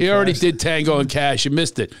Tango and Cash. You already did Tango and Cash. You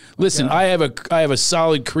missed it. Listen, I have a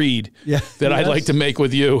solid creed that I'd like to make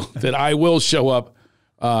with you that I will show up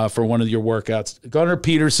for one of your workouts. Gunnar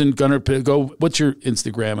Peterson, go. What's your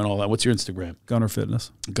Instagram and all that? What's your Instagram? Gunnar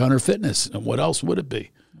Fitness. Gunnar Fitness. And what else would it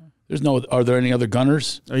be? Are there any other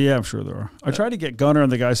Gunnars? Oh, yeah, I'm sure there are. I tried to get Gunnar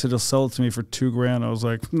and the guy said he'll sell it to me for $2,000. I was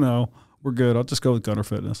like, no, we're good. I'll just go with Gunnar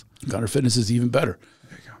Fitness. Gunnar Fitness is even better.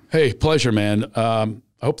 There you go. Hey, pleasure, man.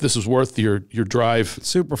 I hope this was worth your drive.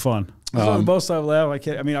 Super fun. Most I laugh.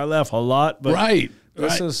 I laugh a lot, but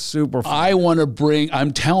this is super fun. I want to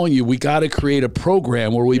I'm telling you, we got to create a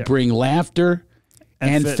program where we bring laughter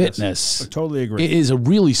and fitness. I totally agree. It is a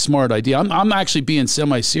really smart idea. I'm actually being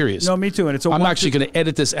semi-serious. No, me too. And I'm actually going to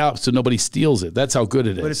edit this out so nobody steals it. That's how good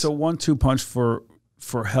it is. But it's a 1-2 punch for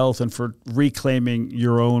health and for reclaiming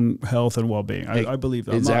your own health and well-being. I believe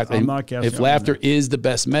that. Exactly. I'm not guessing. If laughter is the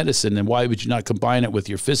best medicine, then why would you not combine it with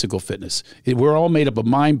your physical fitness? We're all made up of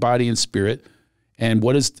mind, body, and spirit. And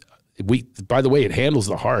by the way, it handles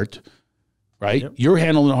the heart, right? Yep. You're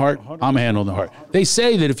handling the heart. 100%. I'm handling the heart. They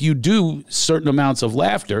say that if you do certain amounts of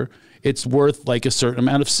laughter, it's worth like a certain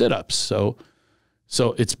amount of sit-ups. So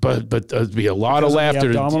it's, but there'd be a lot of laughter. The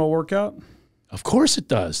abdominal workout? Of course it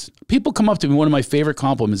does. People come up to me. One of my favorite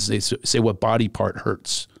compliments is they say what body part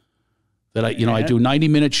hurts. That I do a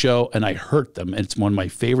 90-minute show and I hurt them. And it's one of my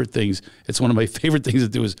favorite things. It's one of my favorite things to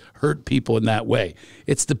do is hurt people in that way.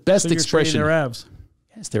 It's the best expression. Their abs.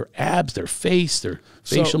 Yes, their abs, their face, their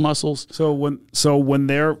facial muscles. So when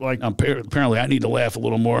they're like, apparently I need to laugh a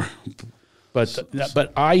little more.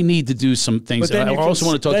 But I need to do some things. I also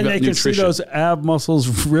want to talk about nutrition. Then they can see those ab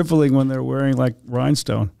muscles rippling when they're wearing like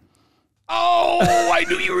rhinestone. Oh, I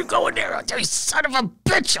knew you were going there. You son of a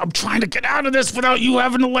bitch. I'm trying to get out of this without you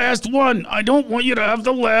having the last one. I don't want you to have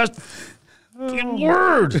the last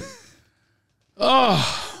word.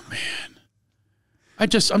 Oh, man. I'm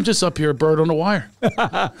just up here, a bird on a wire.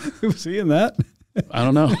 Seeing that? I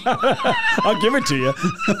don't know. I'll give it to you.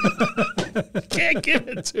 You can't give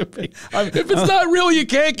it to me. If it's not real, you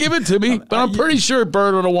can't give it to me. But I'm pretty sure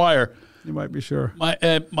bird on a wire. You might be sure.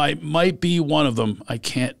 Might be one of them. I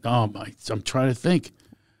can't. I'm trying to think.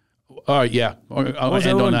 All right, yeah. I'll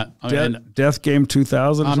end on that. Death Game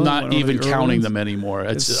 2000. I'm not even counting them anymore.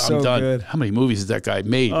 I'm done. Good. How many movies has that guy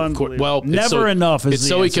made? Well, never enough. It's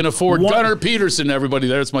so he can afford Gunnar Peterson. Everybody,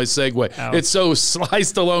 there's my segue. Ouch. It's so Sly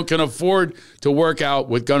Stallone can afford to work out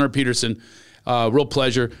with Gunnar Peterson. Real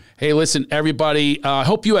pleasure. Hey, listen, everybody. I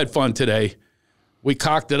hope you had fun today. We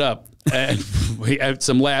cocked it up and we had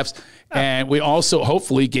some laughs. And we also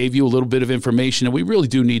hopefully gave you a little bit of information, and we really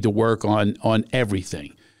do need to work on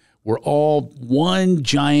everything. We're all one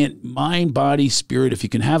giant mind, body, spirit. If you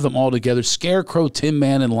can have them all together, Scarecrow, Tin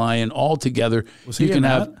Man, and Lion all together, you can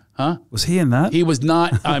have. Huh? Was he in that? He was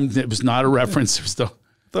not. It was not a reference.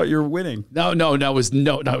 Thought you were winning. No. It was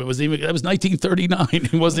 1939.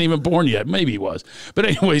 He wasn't even born yet. Maybe he was. But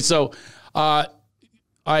anyway, so I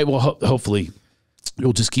will hopefully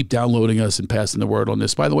you'll just keep downloading us and passing the word on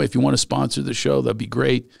this. By the way, if you want to sponsor the show, that'd be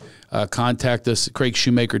great. Contact us at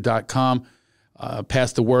craigshoemaker.com.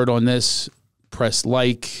 Pass the word on this. Press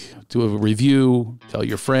like, do a review, tell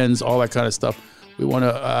your friends, all that kind of stuff. We want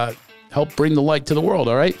to help bring the light to the world.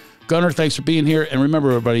 All right, Gunnar, thanks for being here, and remember,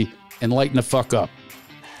 everybody, enlighten the fuck up.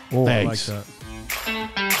 Oh, thanks. I like that.